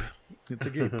gape. It's a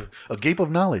gape. A gape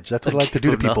of knowledge. That's what I like to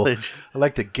do to people. Knowledge. I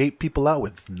like to gape people out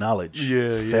with knowledge.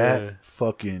 Fat,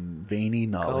 fucking, veiny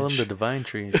knowledge. Call them the divine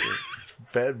tree and shit.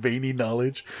 Fat, veiny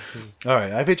knowledge. All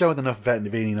right. I've hit y'all with enough fat and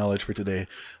veiny knowledge for today.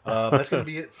 That's going to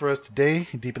be it for us today.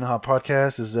 Deep in the Hot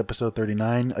Podcast. This is episode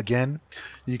 39. Again,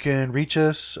 you can reach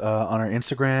us on our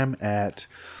Instagram at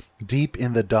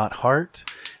deepinthe.heart.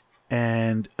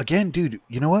 And again, dude,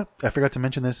 you know what? I forgot to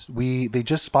mention this.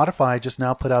 Spotify just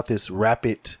now put out this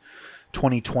Rapid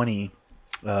 2020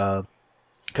 kind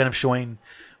of showing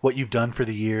what you've done for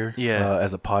the year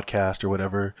as a podcast or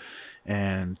whatever.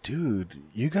 And dude,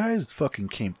 you guys fucking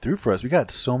came through for us. We got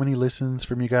so many listens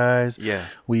from you guys. Yeah.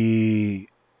 We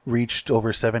reached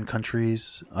over 7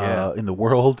 countries in the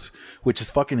world, which is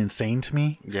fucking insane to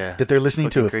me. Yeah. That they're listening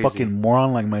to a fucking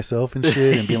moron like myself and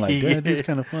shit and being like, that dude's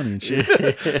kind of funny and shit.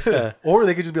 Or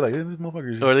they could just be like, this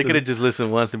motherfucker's or they could have just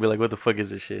listened once and be like, what the fuck is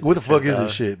this shit? What the fuck is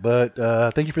this shit? But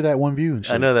thank you for that one view and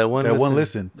shit. I know that one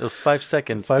listen. It was 5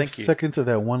 seconds. 5 seconds of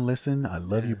that one listen. I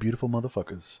love you, beautiful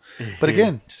motherfuckers. But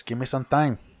again, just give me some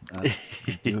time.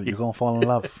 You're going to fall in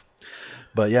love.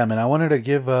 But yeah, man, I wanted to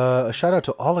give a shout out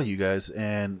to all of you guys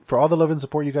and for all the love and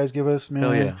support you guys give us, man.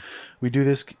 Hell yeah. We do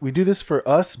this for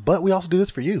us, but we also do this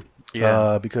for you.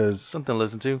 Yeah. Because something to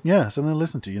listen to. Yeah, something to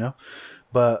listen to, you know.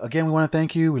 But again, we want to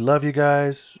thank you. We love you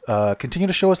guys. Continue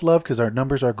to show us love because our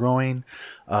numbers are growing.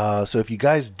 So if you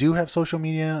guys do have social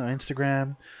media on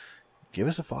Instagram, give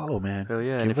us a follow, man. Hell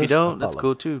yeah. And if you don't, that's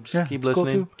cool too. Just keep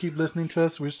listening. Cool too. Keep listening to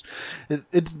us.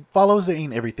 It follows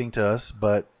ain't everything to us,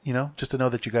 but you know, just to know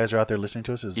that you guys are out there listening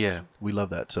to us we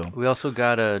love that. So we also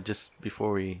got just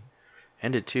before we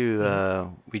end it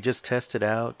too, we just tested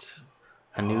out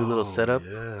a new little setup.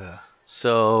 Yeah.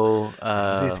 So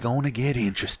it's going to get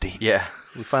interesting. Yeah.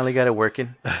 We finally got it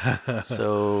working.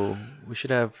 So we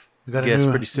should have we got a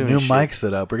pretty soon. New mic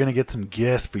set up. We're gonna get some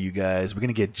guests for you guys. We're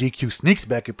gonna get GQ Sneaks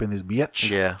back up in this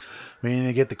bitch. Yeah. We're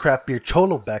gonna get the Craft Beer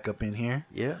Cholo back up in here.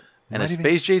 Yeah. And a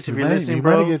Space Jace if you're listening,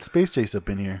 bro. We might get Space Jace up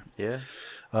in here. Yeah.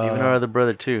 Even our other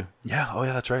brother too. Yeah. Oh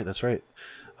yeah, that's right.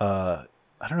 I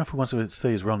don't know if he wants to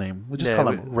say his real name. We'll just call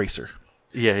him Racer.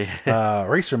 Yeah.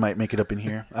 Racer might make it up in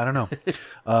here. I don't know.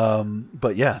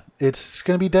 But yeah, it's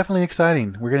gonna be definitely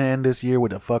exciting. We're gonna end this year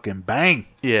with a fucking bang.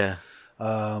 Yeah.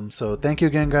 So thank you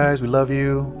again, guys. We love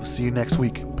you. We'll see you next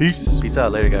week. Peace. Peace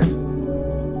out. Later, guys.